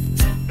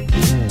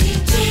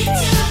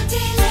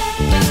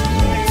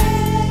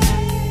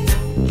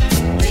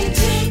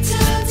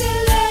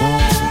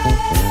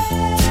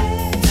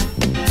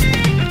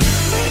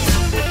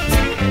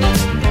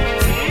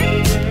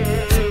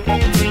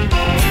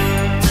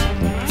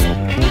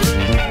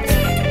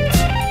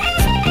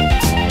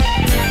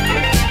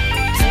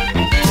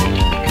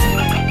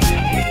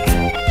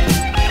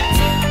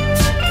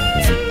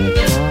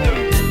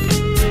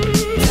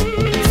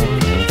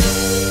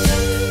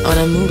 En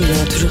amour, il y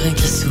a toujours un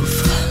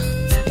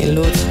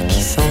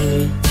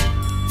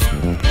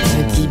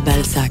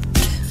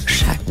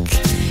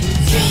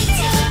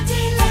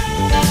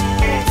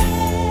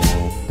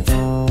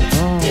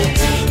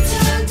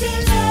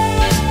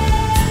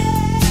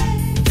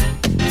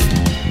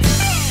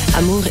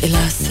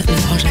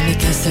comprends jamais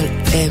qu'un seul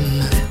M.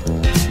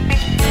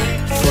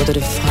 Faute de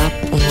frappe,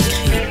 on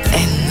écrit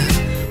N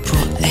pour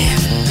M.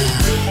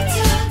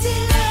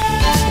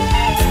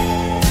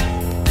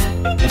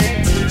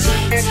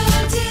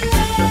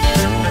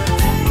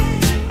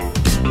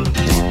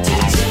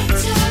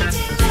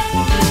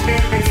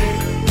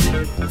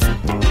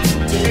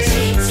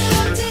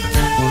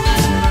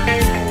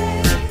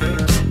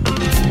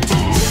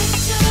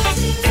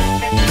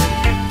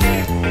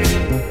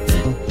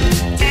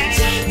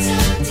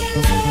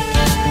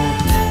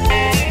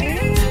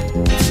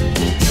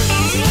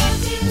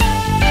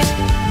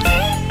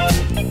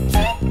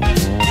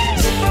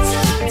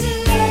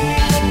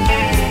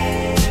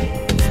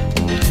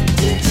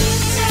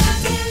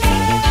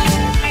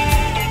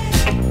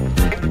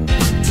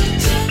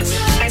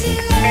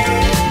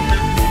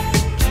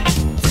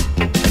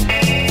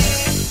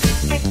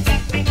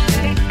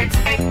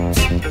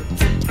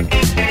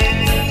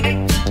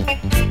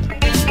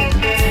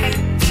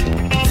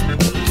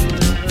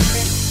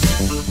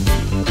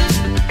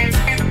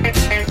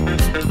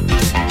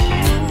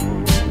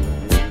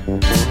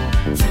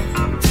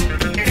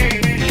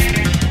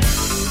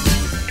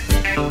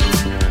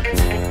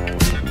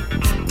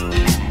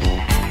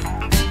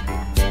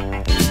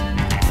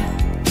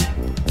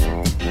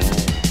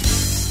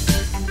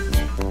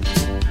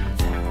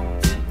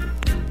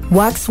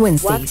 Wax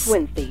Wednesdays,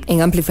 en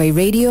Amplify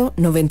Radio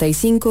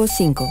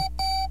 95.5.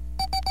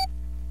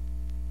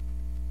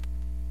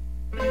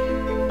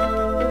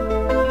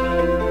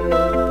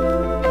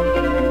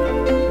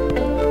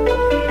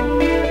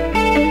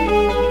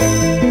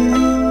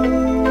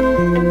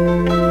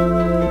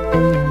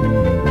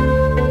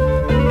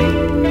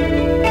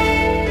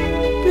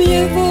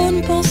 Mieux vaut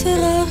ne penser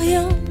à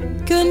rien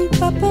que ne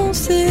pas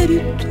penser du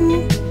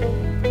tout.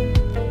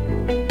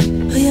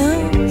 Rien,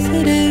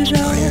 c'est déjà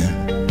rien.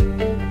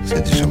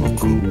 C'est déjà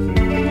beaucoup.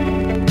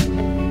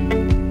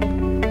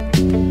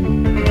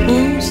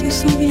 On se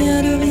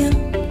souvient de rien,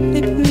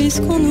 et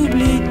puisqu'on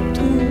oublie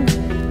tout,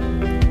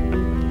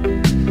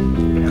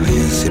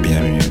 rien, c'est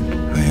bien mieux.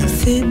 Rien.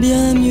 C'est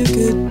bien mieux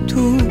que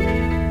tout.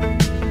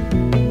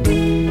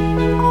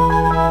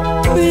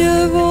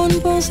 Mieux vaut ne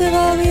penser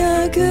à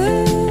rien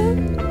que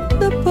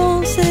de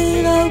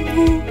penser à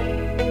vous.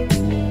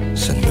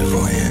 Ça ne me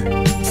vaut rien.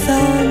 Ça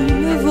ne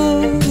me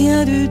vaut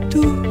rien du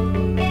tout.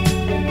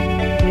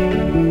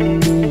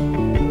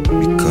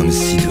 Comme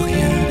si de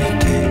rien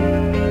n'était.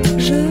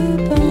 Je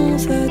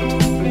pense à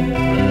tout,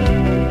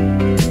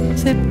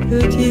 ces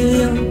petits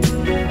riens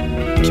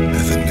qui me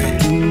venaient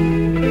de vous.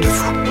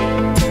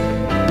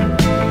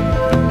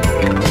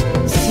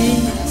 Si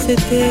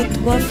c'était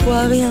 3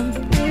 fois rien.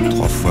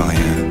 3 fois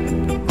rien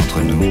entre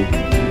nous.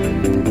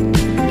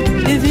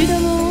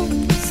 Évidemment,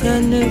 ça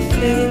ne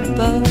fait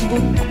pas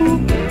beaucoup.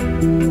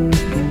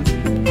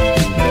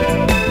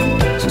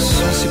 Ce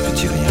sont ces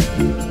petits riens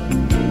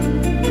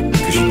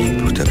que j'ai mis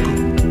bout à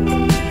bout.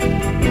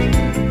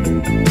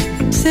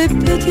 Ces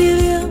petits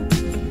riens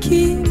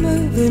qui me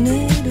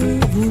venaient de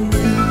vous.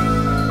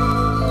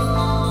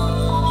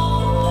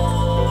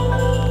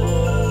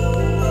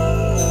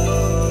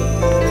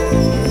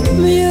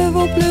 Mieux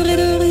vaut pleurer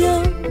de rien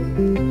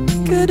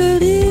que de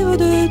rire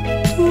de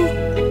tout.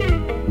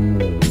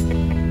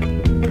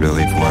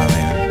 Pleurer pour un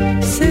rien.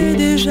 C'est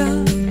déjà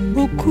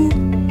beaucoup.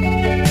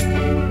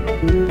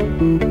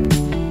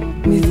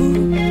 Mais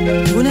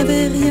vous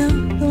n'avez rien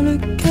dans le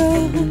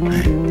cœur.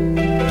 Oui,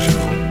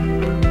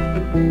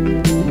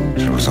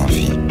 je vous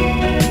envie.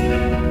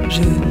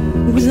 Je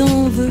vous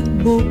en veux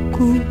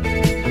beaucoup.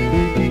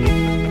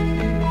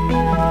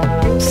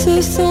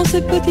 Ce sont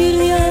ces petits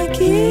riens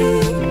qui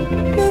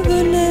me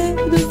venaient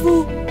de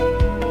vous.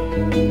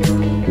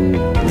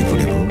 Mais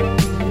voulez-vous?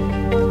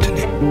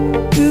 Tenez.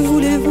 Que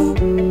voulez-vous?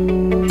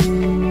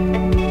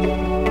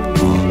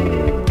 Oh,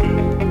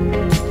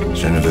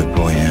 je ne veux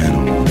pour rien au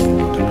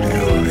monde de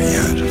plus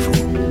rien de vous.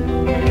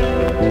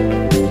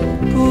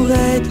 Pour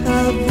être à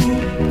vous,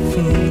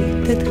 faut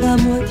être à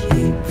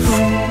moitié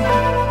fou.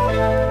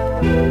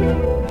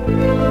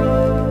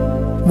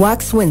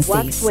 Wax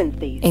Wednesdays,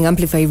 en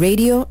Amplify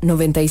Radio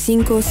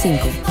 95.5.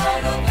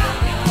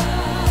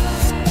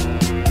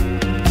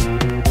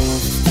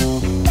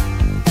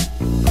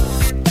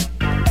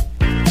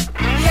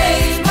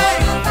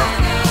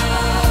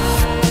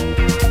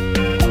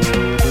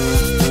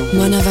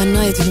 Mon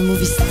Havana est une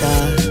movie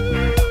star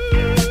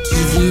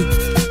qui vit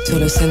sur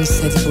le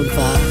Sunset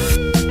Boulevard.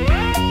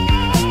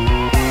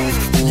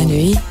 La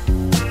nuit,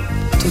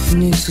 toute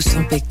nue sous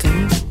son pécan,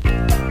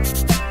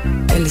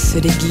 elle se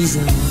déguise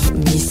en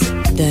Miss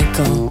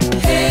Duncan.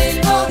 Hey,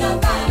 Mon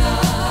Havana.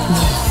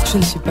 Non, je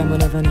ne suis pas Mon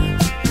Havana.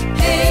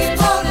 Hey,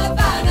 Mon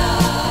Havana.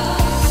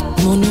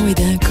 Mon nom est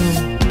Duncan,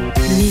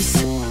 Miss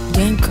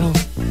Duncan.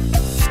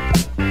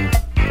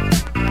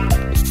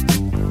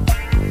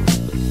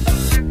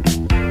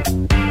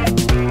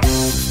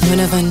 Mon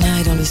Havana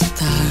est dans le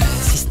star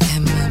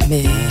system,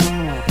 mais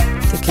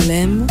ce qu'elle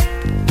aime,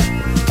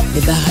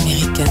 les bars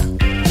américains,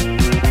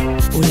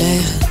 où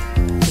l'air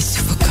est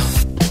suffocant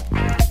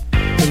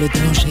et le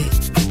danger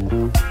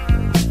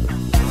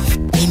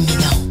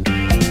imminent.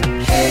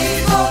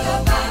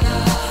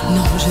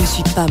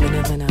 suis pas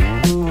Mona Vanna.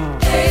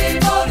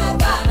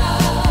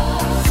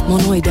 Mon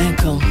nom est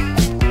Duncan.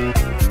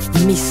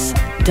 Miss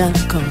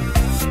Duncan.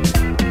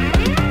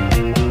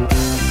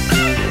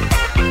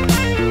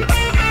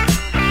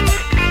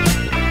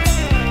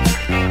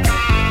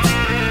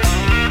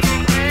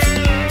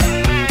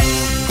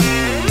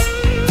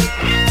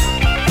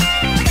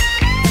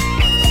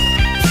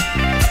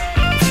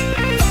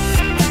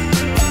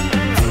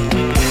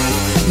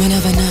 Mona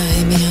Vanna a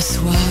aimé un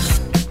soir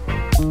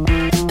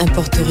un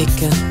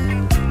portoricain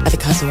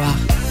avec rasoir.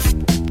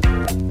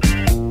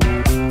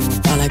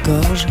 Par la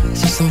gorge,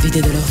 se sont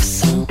vidés de leur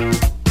sang.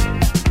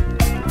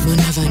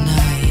 Mona Vanna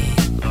et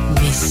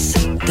Miss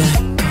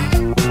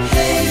Duncan.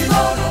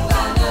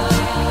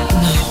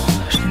 Non,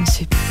 je ne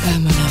suis pas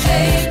Mona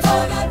Vanna.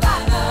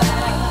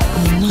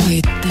 Mon nom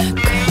est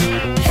Duncan.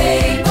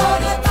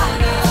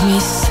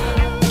 Miss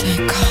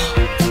Duncan.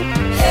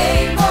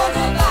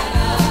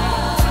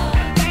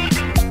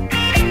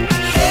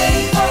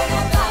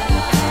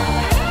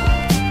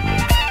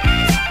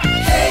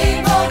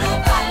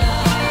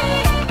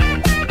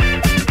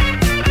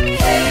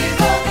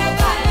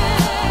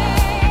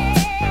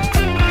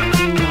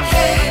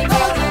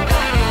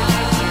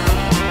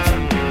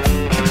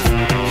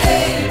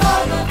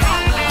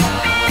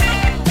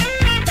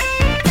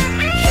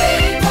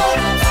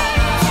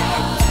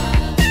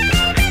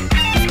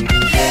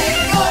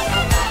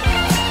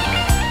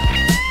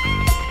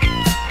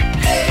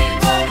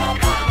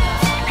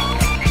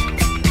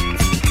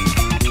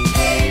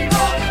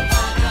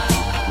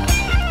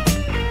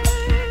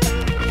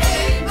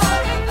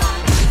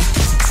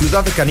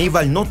 Ciudad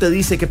Caníbal no te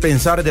dice qué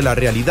pensar de la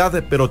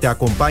realidad, pero te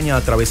acompaña a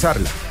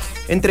atravesarla.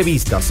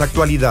 Entrevistas,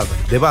 actualidad,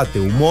 debate,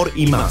 humor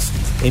y más.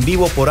 En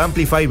vivo por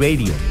Amplify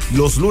Radio,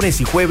 los lunes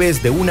y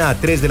jueves de 1 a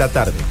 3 de la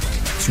tarde.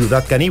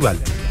 Ciudad Caníbal,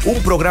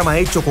 un programa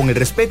hecho con el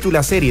respeto y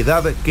la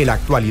seriedad que la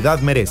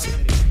actualidad merece.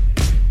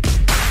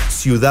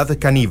 Ciudad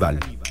Caníbal.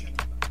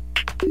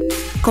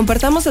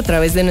 Compartamos a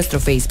través de nuestro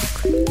Facebook,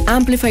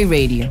 Amplify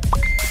Radio.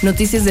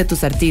 Noticias de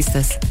tus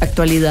artistas,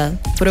 actualidad,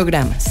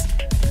 programas.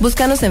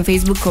 Búscanos en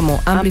Facebook como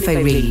Amplify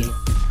Radio.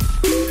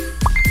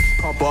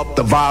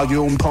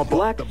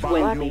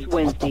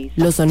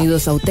 Los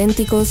sonidos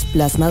auténticos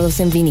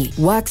plasmados en vinil.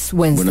 Wax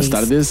Wednesdays. Buenas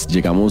tardes,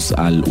 llegamos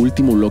al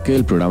último bloque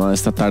del programa de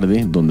esta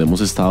tarde, donde hemos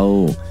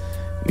estado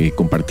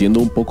compartiendo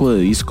un poco de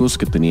discos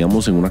que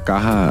teníamos en una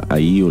caja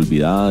ahí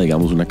olvidada,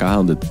 digamos una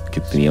caja que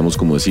teníamos,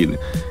 como decir,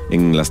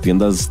 en las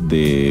tiendas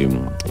de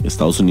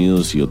Estados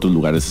Unidos y otros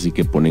lugares así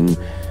que ponen,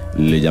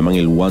 le llaman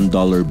el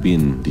 $1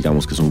 bin,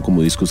 digamos que son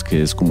como discos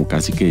que es como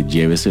casi que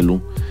lléveselo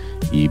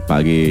y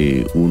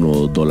pague $1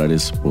 o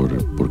 $2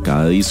 por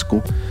cada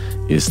disco.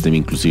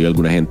 Inclusive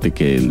alguna gente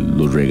que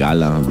los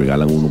regalan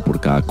uno por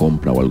cada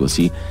compra o algo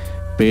así.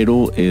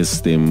 Pero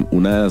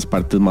una de las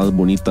partes más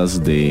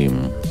bonitas de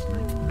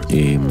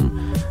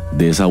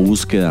esa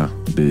búsqueda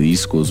de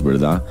discos,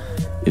 ¿verdad?,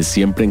 es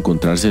siempre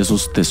encontrarse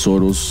esos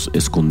tesoros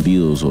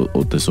escondidos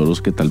o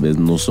tesoros que tal vez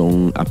no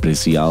son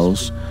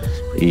apreciados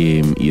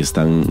y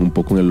están un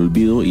poco en el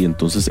olvido. Y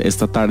entonces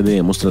esta tarde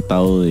hemos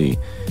tratado de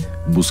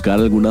buscar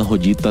algunas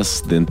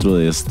joyitas dentro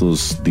de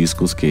estos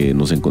discos que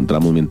nos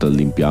encontramos mientras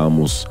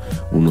limpiábamos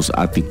unos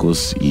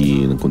áticos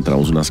y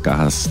encontramos unas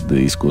cajas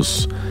de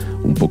discos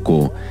un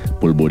poco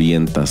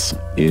polvorientas.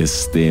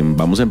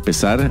 Vamos a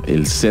empezar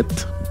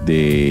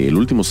el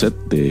último set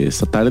de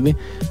esta tarde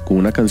con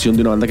una canción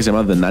de una banda que se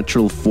llama The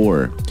Natural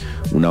Four,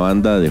 una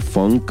banda de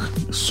funk,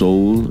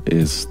 soul,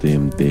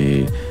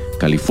 de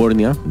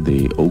California,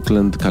 de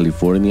Oakland,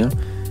 California,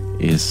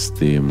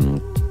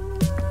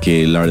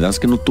 que la verdad es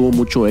que no tuvo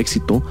mucho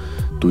éxito.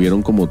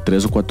 Tuvieron como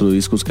 3 o 4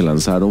 discos que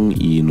lanzaron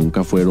y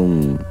nunca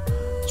fueron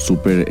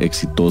súper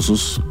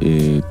exitosos.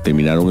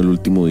 Terminaron el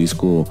último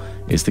disco,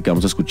 que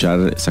vamos a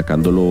escuchar,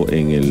 sacándolo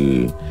en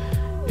el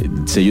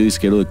sello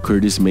disquero de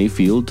Curtis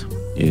Mayfield,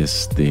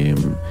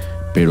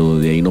 pero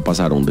de ahí no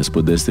pasaron.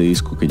 Después de este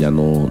disco que ya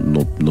no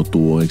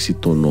tuvo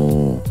éxito,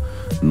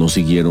 no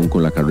siguieron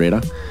con la carrera.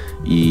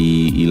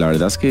 Y la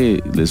verdad es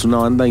que es una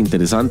banda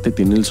interesante,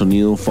 tiene el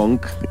sonido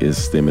funk.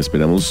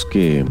 Esperamos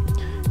que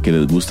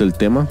les guste el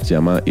tema. Se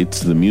llama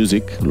It's the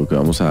Music, lo que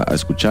vamos a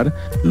escuchar.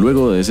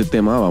 Luego de ese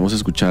tema vamos a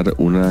escuchar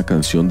una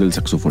canción del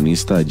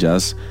saxofonista de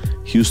jazz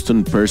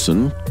Houston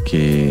Person,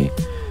 que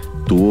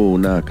tuvo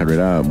una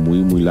carrera muy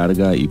muy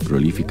larga y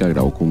prolífica.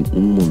 Grabó con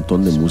un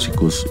montón de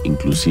músicos,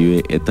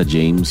 inclusive Etta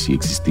James, y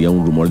existía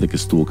un rumor de que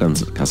estuvo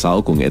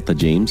casado con Etta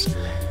James,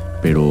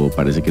 pero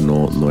parece que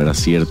no era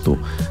cierto.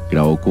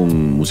 Grabó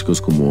con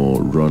músicos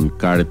como Ron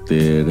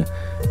Carter,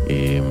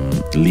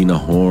 Lena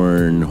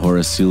Horne,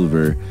 Horace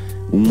Silver,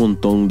 un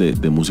montón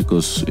de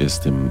músicos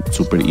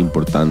súper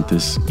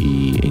importantes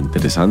e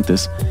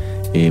interesantes.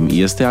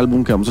 Y este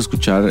álbum que vamos a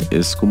escuchar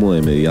es como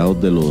de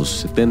mediados de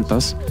los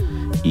 70s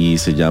y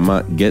se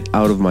llama Get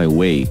Out of My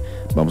Way.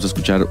 Vamos a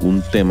escuchar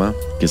un tema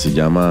que se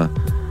llama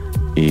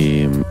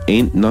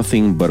Ain't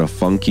Nothing But a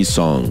Funky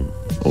Song.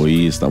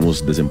 Hoy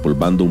estamos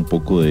desempolvando un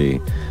poco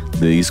de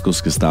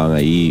discos que estaban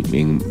ahí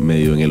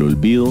medio en el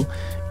olvido,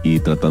 y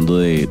tratando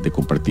de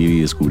compartir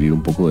y descubrir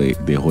un poco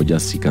de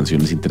joyas y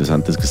canciones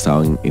interesantes que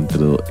estaban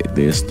dentro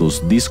de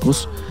estos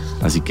discos.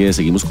 Así que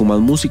seguimos con más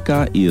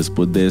música y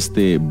después de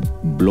este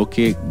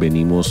bloque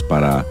venimos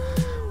para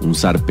un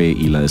zarpe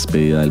y la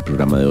despedida del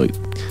programa de hoy.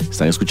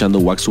 Están escuchando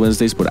Wax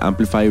Wednesdays por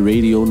Amplify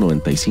Radio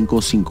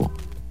 95.5.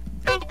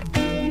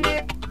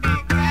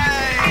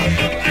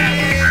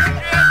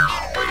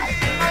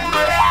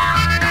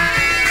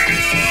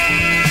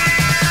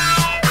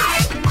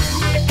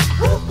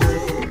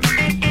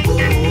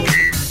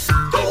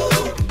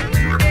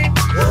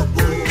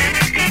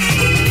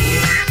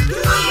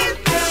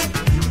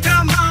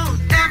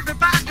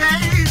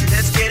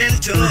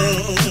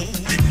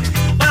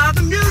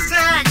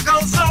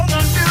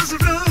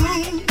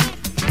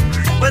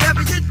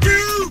 Whatever you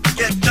do,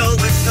 you know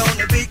it's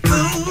gonna be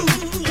cool.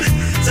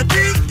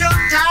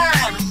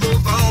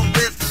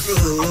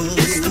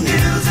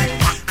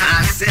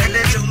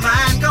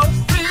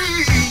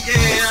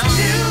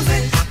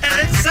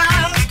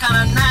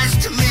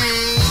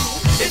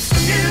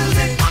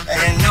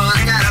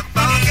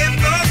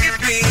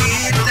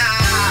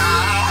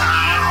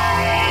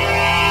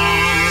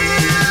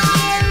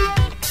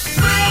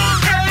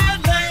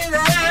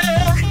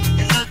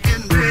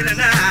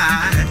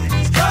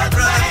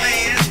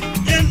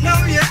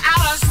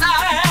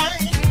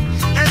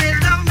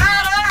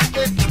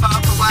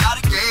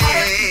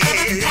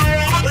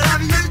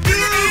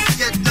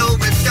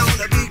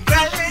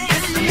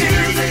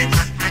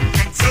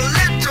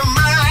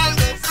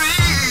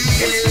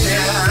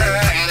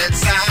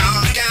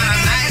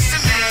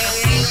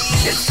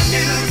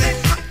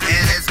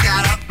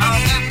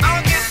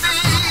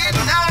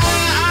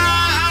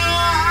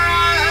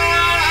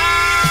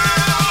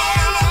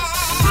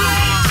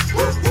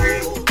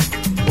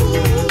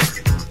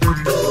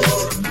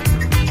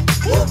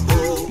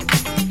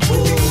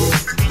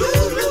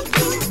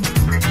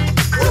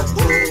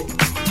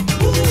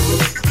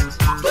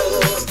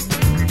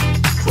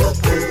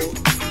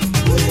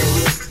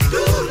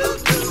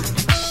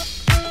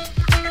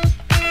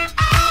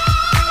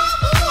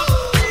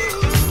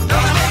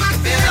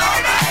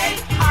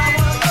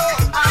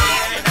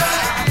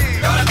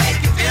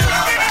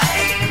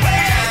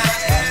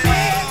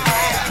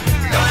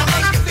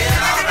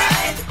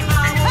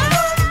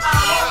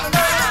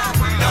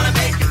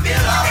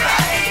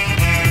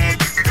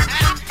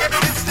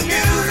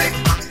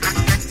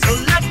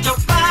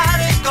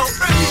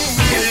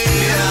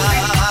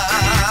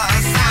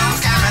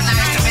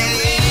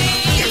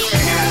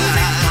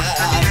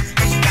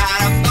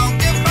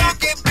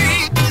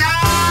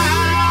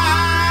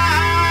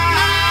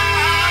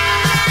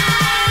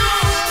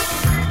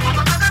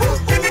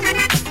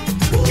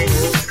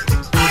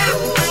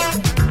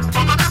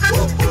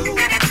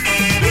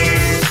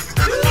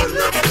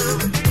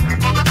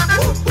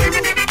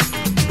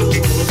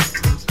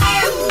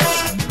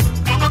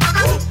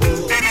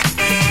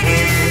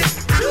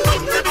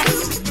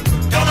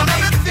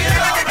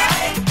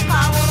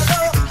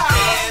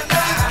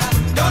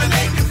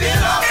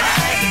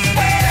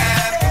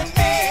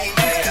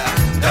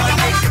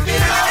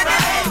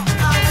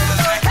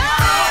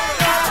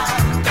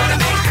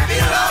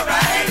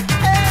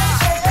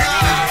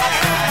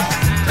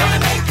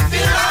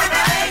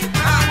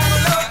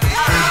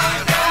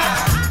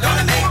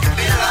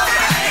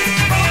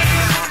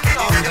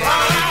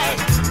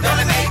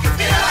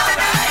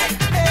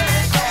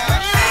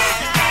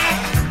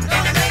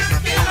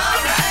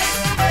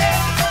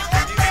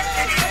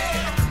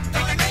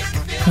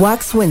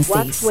 Wax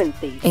Wednesdays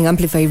en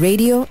Amplify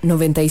Radio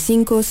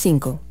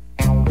 95.5.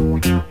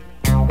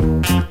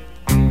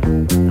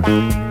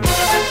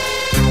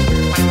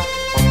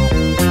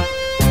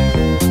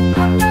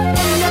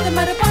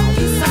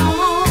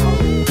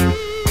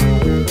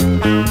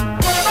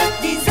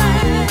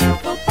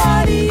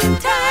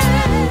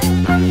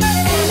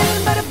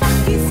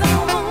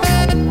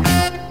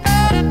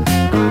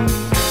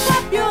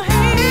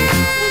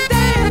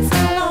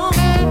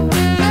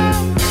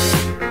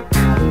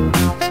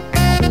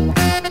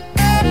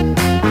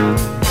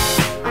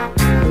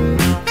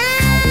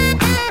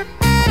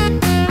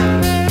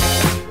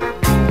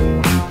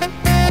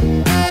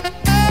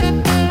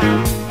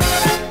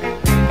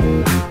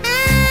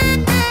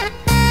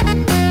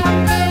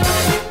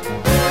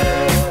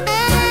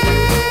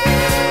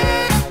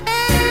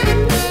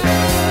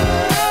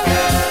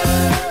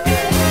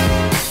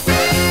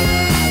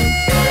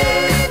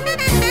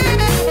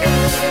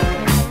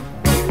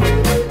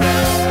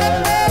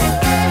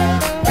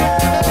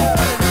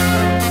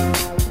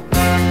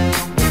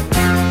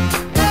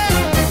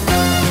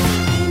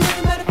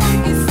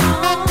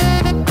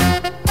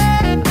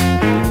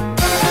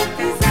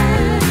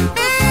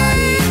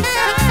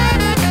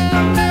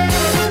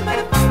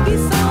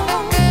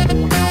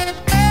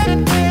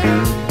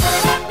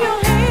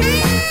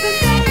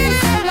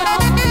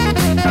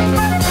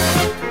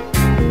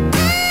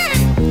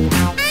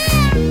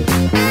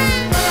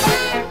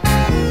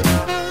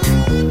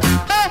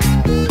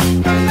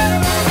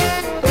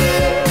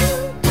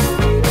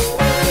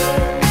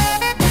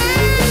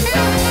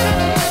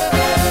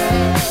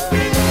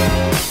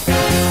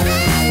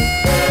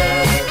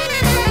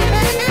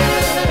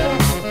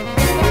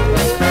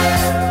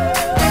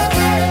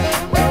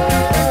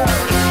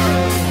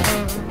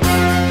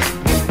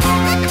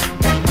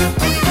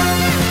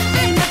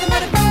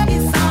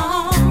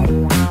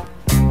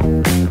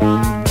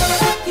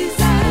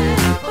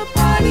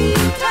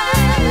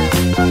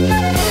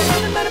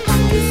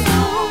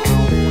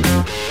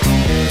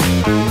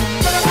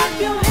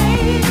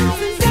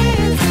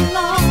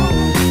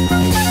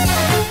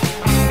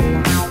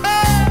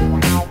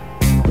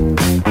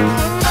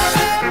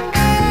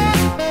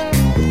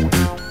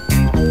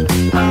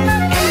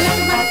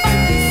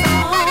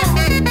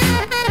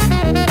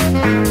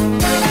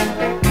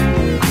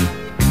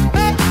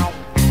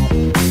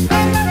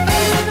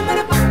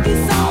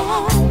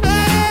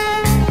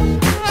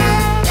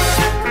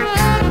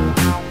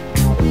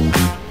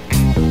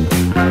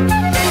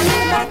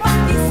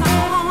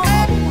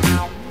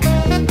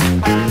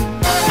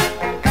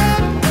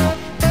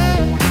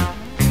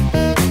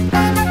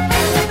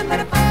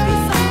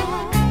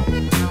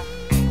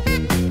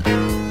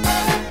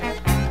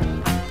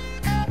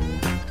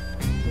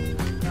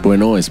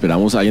 Bueno,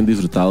 esperamos hayan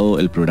disfrutado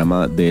el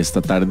programa de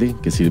esta tarde,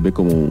 que sirve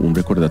como un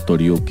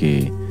recordatorio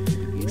que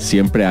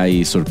siempre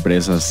hay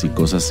sorpresas y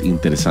cosas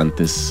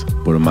interesantes.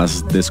 Por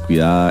más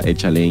descuidada,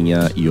 hecha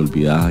leña y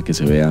olvidada que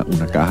se vea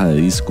una caja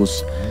de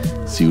discos,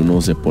 si uno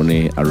se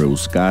pone a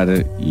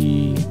rebuscar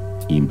y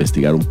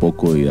investigar un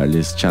poco y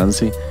darles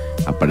chance,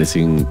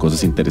 aparecen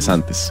cosas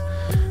interesantes.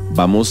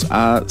 Vamos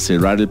a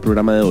cerrar el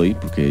programa de hoy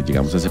porque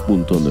llegamos a ese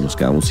punto donde nos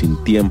quedamos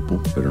sin tiempo,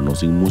 pero no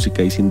sin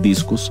música y sin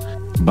discos.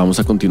 Vamos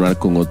a continuar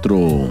con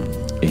otro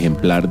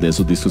ejemplar de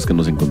esos discos que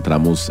nos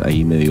encontramos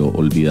ahí medio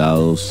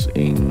olvidados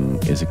en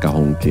ese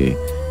cajón que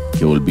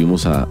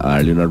volvimos a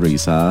darle una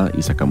revisada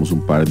y sacamos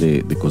un par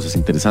de cosas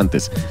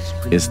interesantes.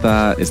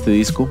 Este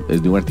disco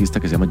es de un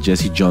artista que se llama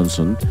Jesse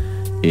Johnson.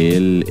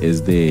 Él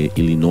es de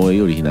Illinois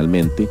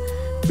originalmente,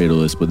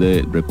 pero después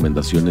de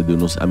recomendaciones de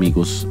unos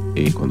amigos,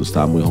 cuando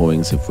estaba muy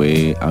joven se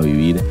fue a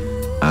vivir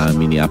a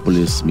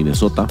Minneapolis,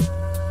 Minnesota,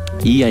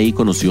 y ahí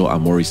conoció a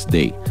Morris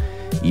Day.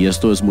 Y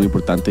esto es muy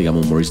importante,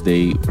 digamos. Morris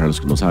Day, para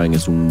los que no saben,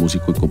 es un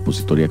músico y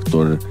compositor y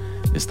actor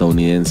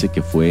estadounidense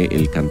que fue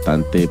el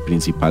cantante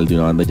principal de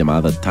una banda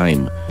llamada The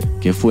Time,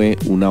 que fue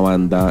una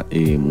banda,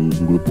 un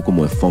grupo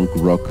como de funk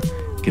rock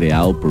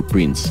creado por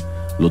Prince.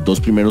 Los dos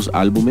primeros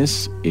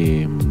álbumes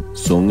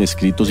son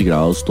escritos y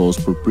grabados todos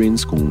por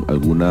Prince, con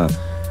alguna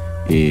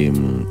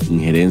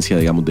injerencia,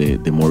 digamos,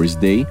 de Morris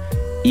Day,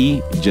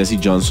 y Jesse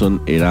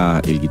Johnson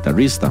era el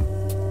guitarrista.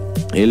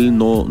 Él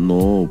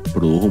no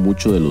produjo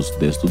mucho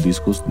de estos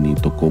discos, ni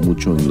tocó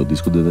mucho en los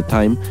discos de The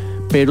Time,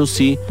 pero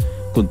sí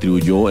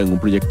contribuyó en un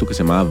proyecto que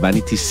se llamaba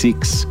Vanity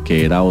Six,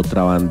 que era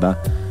otra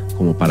banda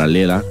como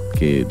paralela,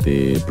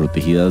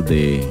 protegidas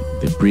de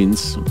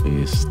Prince,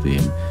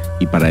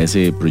 y para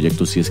ese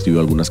proyecto sí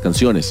escribió algunas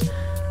canciones.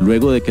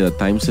 Luego de que The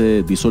Time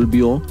se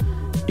disolvió,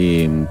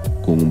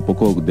 con un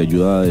poco de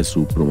ayuda de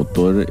su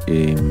promotor,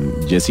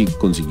 Jesse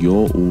consiguió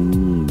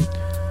un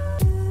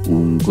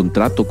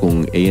contrato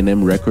con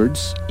A&M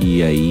Records,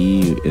 y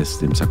ahí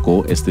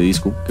sacó este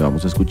disco que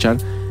vamos a escuchar,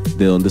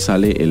 de donde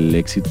sale el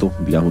éxito,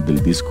 digamos,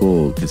 del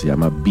disco que se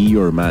llama Be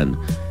Your Man.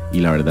 Y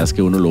la verdad es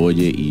que uno lo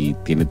oye y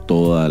tiene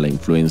toda la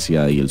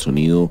influencia y el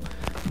sonido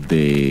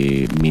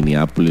de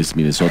Minneapolis,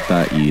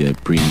 Minnesota, y de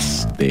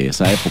Prince de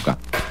esa época.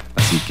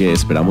 Así que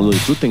esperamos lo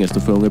disfruten. Esto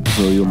fue un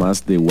episodio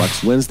más de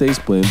Wax Wednesdays.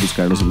 Pueden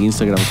buscarnos en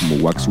Instagram como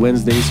Wax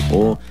Wednesdays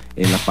o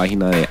en la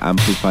página de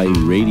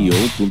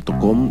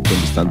amplifyradio.com,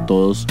 donde están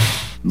todos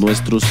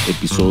nuestros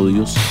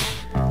episodios.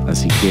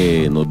 Así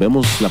que nos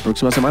vemos la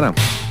próxima semana.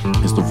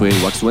 Esto fue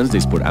Wax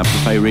Wednesdays por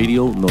Amplify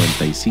Radio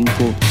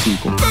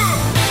 95.5.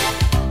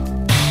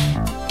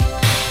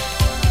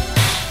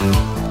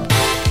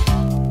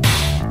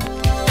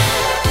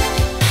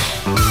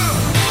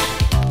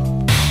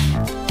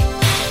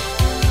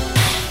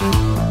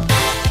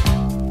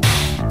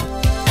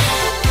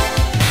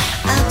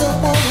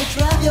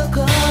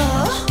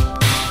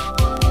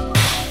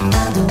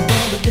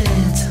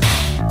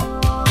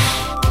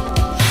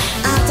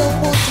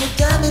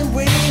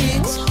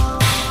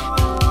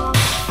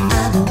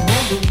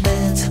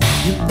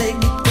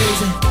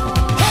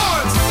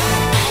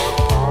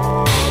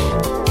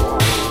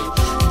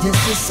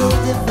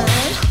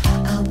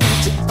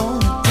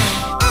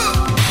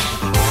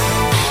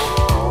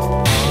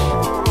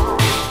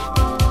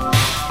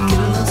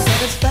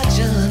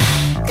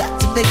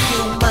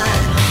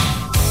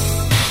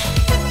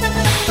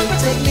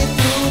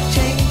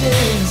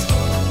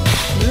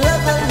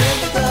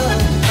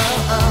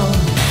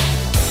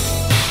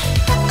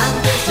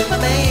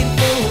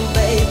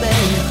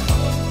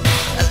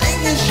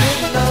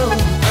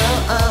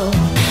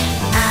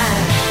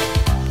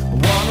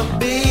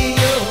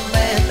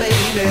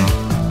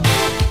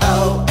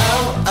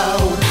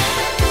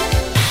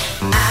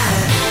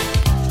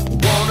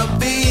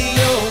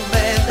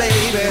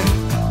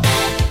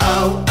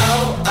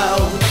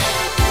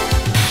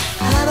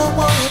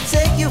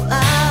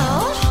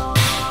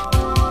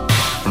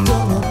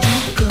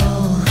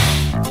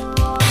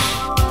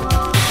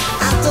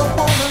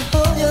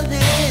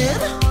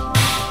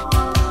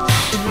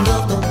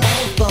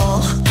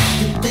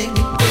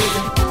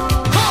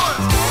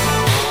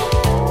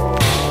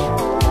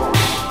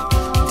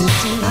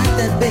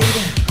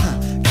 Baby,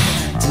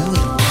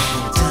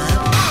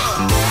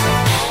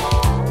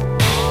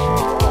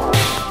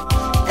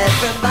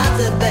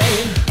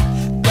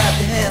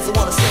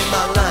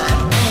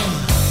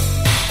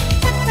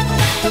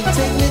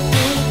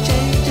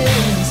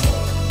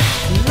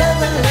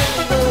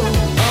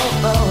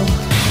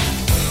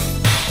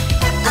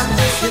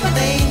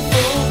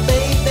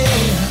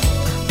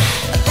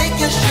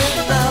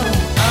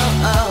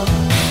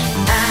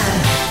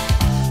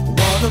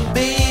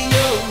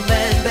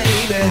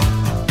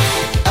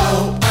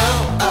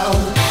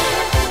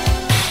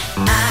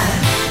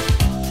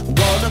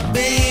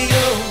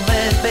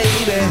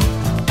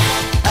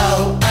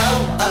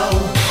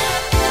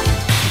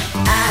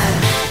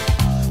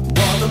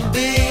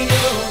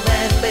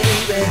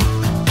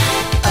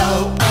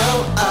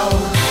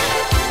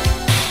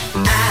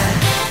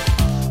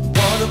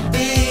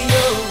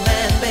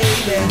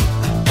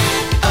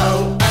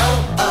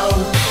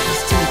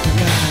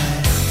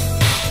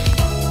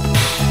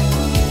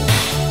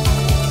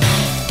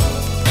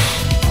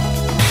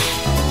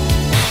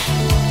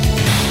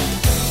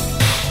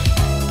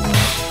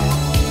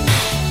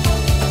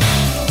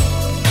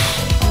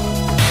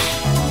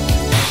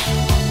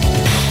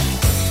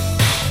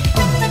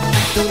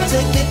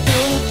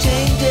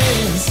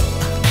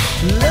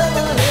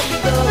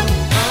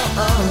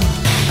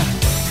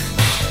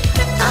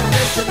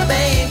 said,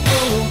 baby,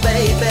 ooh,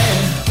 baby,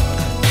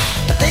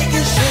 I think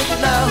you should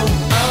know,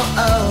 oh,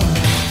 oh,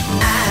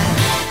 I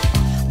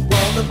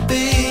wanna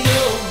be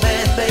your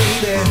man,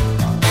 baby.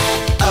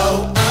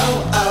 Oh, oh,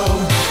 oh,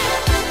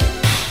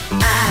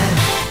 I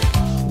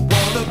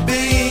wanna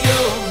be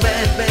your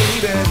man,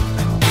 baby.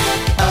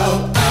 Oh,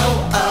 oh,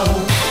 oh,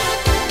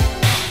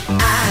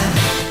 I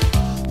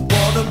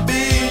wanna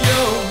be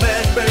your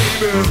man,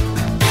 baby.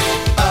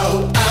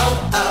 Oh, oh,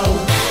 oh,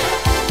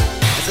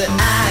 I said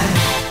I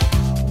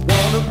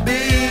wanna be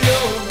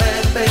your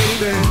man,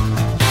 baby.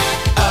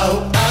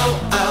 Oh, oh,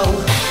 oh,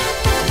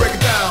 break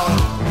it down.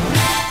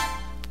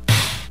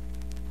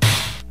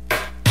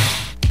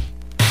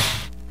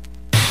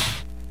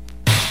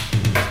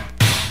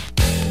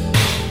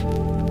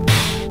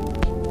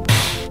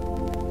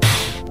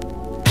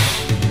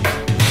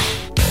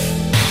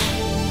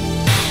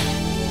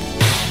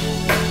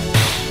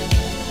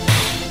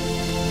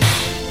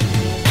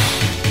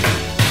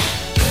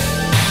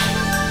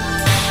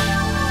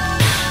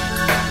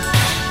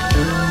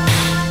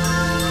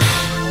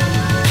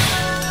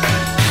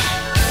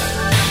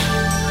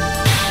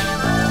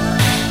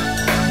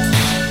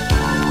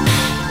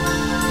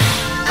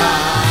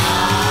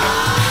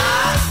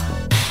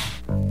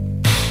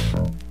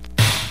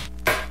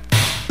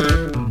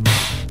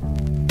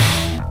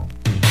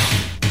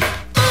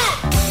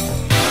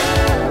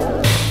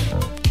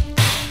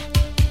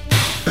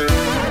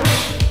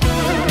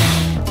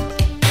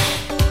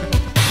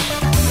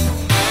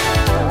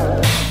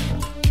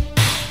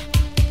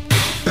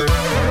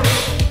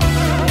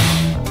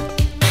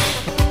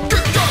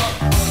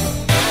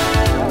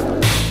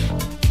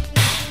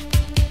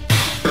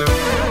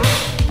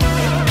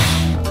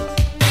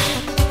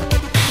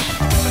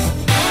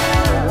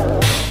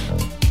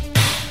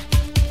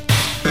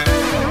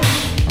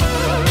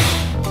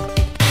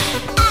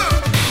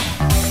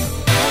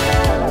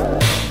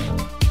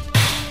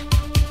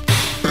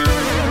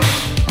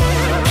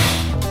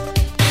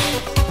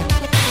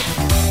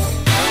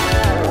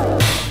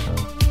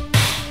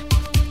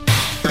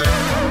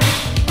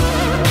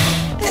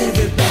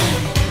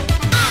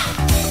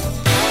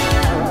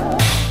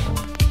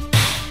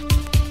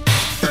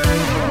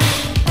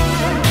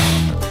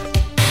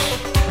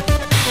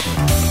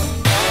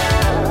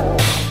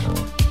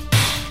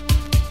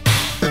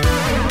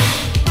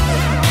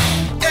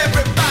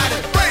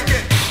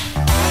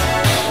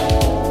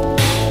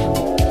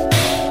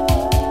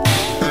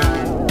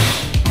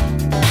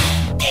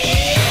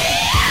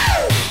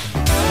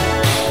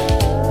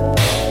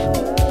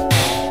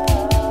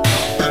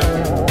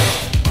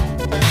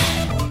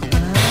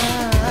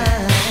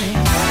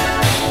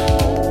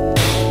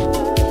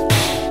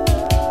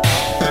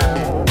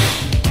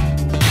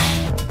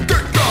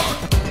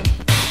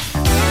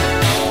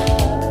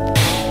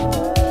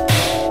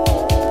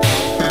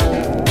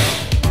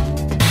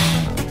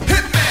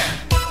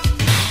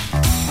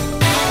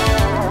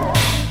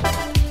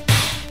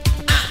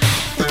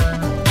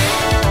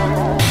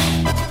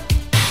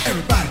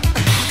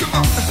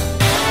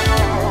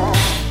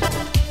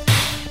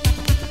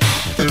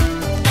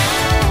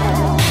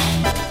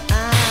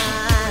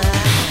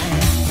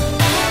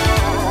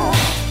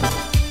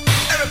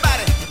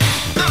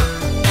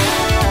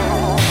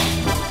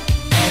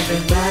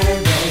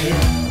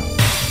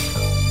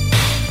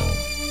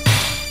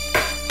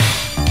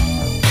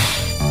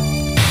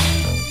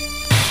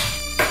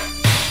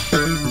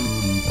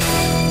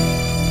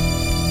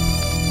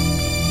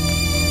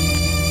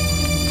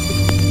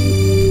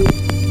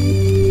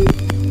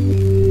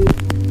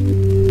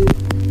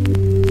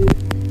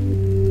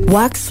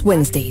 Wax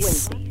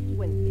Wednesdays.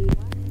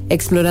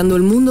 Explorando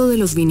el mundo de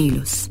los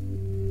vinilos.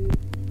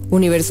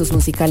 Universos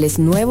musicales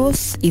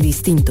nuevos y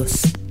distintos.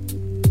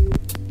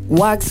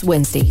 Wax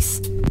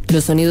Wednesdays.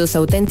 Los sonidos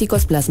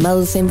auténticos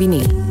plasmados en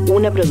vinil.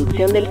 Una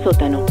producción del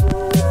Sótano.